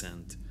masks,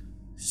 and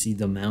see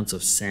the amounts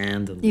of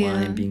sand and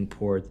lime being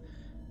poured,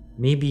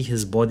 maybe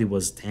his body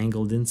was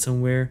tangled in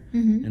somewhere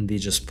and they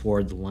just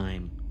poured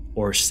lime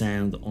or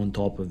sand on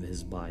top of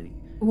his body,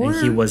 and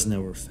he was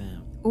never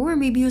found. Or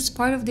maybe he was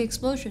part of the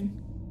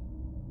explosion.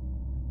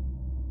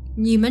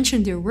 You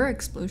mentioned there were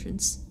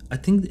explosions. I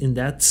think in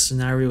that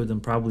scenario, then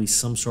probably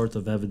some sort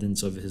of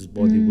evidence of his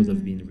body would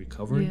have been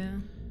recovered. Yeah.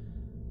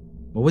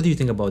 But what do you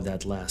think about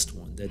that last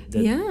one?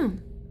 Yeah.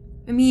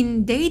 I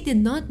mean, they did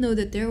not know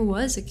that there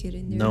was a kid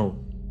in there. No,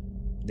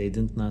 they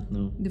did not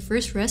know. The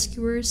first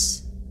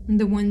rescuers,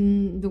 the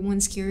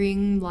ones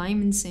carrying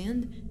lime and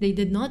sand, they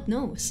did not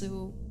know.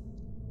 So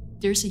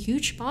there's a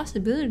huge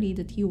possibility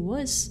that he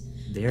was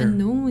There.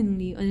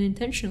 unknowingly,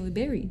 unintentionally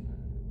buried.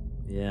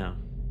 Yeah.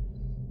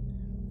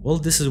 Well,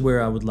 this is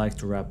where I would like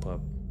to wrap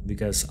up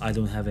because I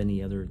don't have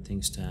any other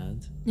things to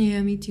add.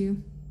 Yeah, me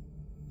too.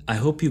 I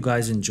hope you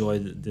guys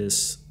enjoyed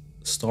this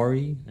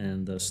story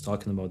and us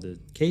talking about the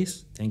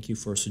case. Thank you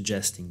for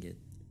suggesting it.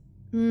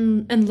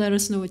 And let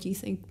us know what you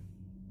think.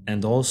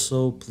 And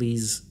also,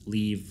 please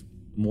leave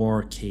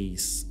more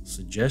case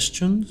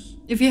suggestions.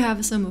 If you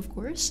have some, of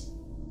course.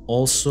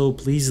 Also,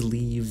 please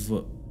leave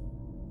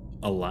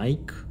a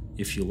like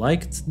if you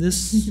liked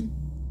this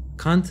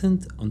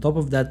content. On top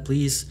of that,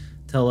 please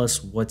tell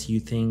us what you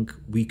think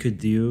we could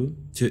do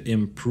to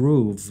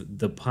improve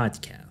the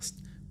podcast.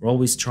 We're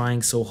always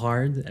trying so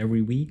hard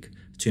every week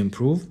to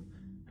improve,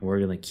 and we're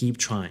going to keep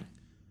trying.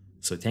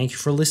 So thank you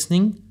for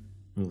listening,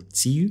 and we'll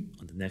see you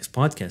on the next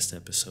podcast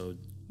episode.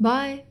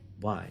 Bye.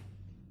 Bye.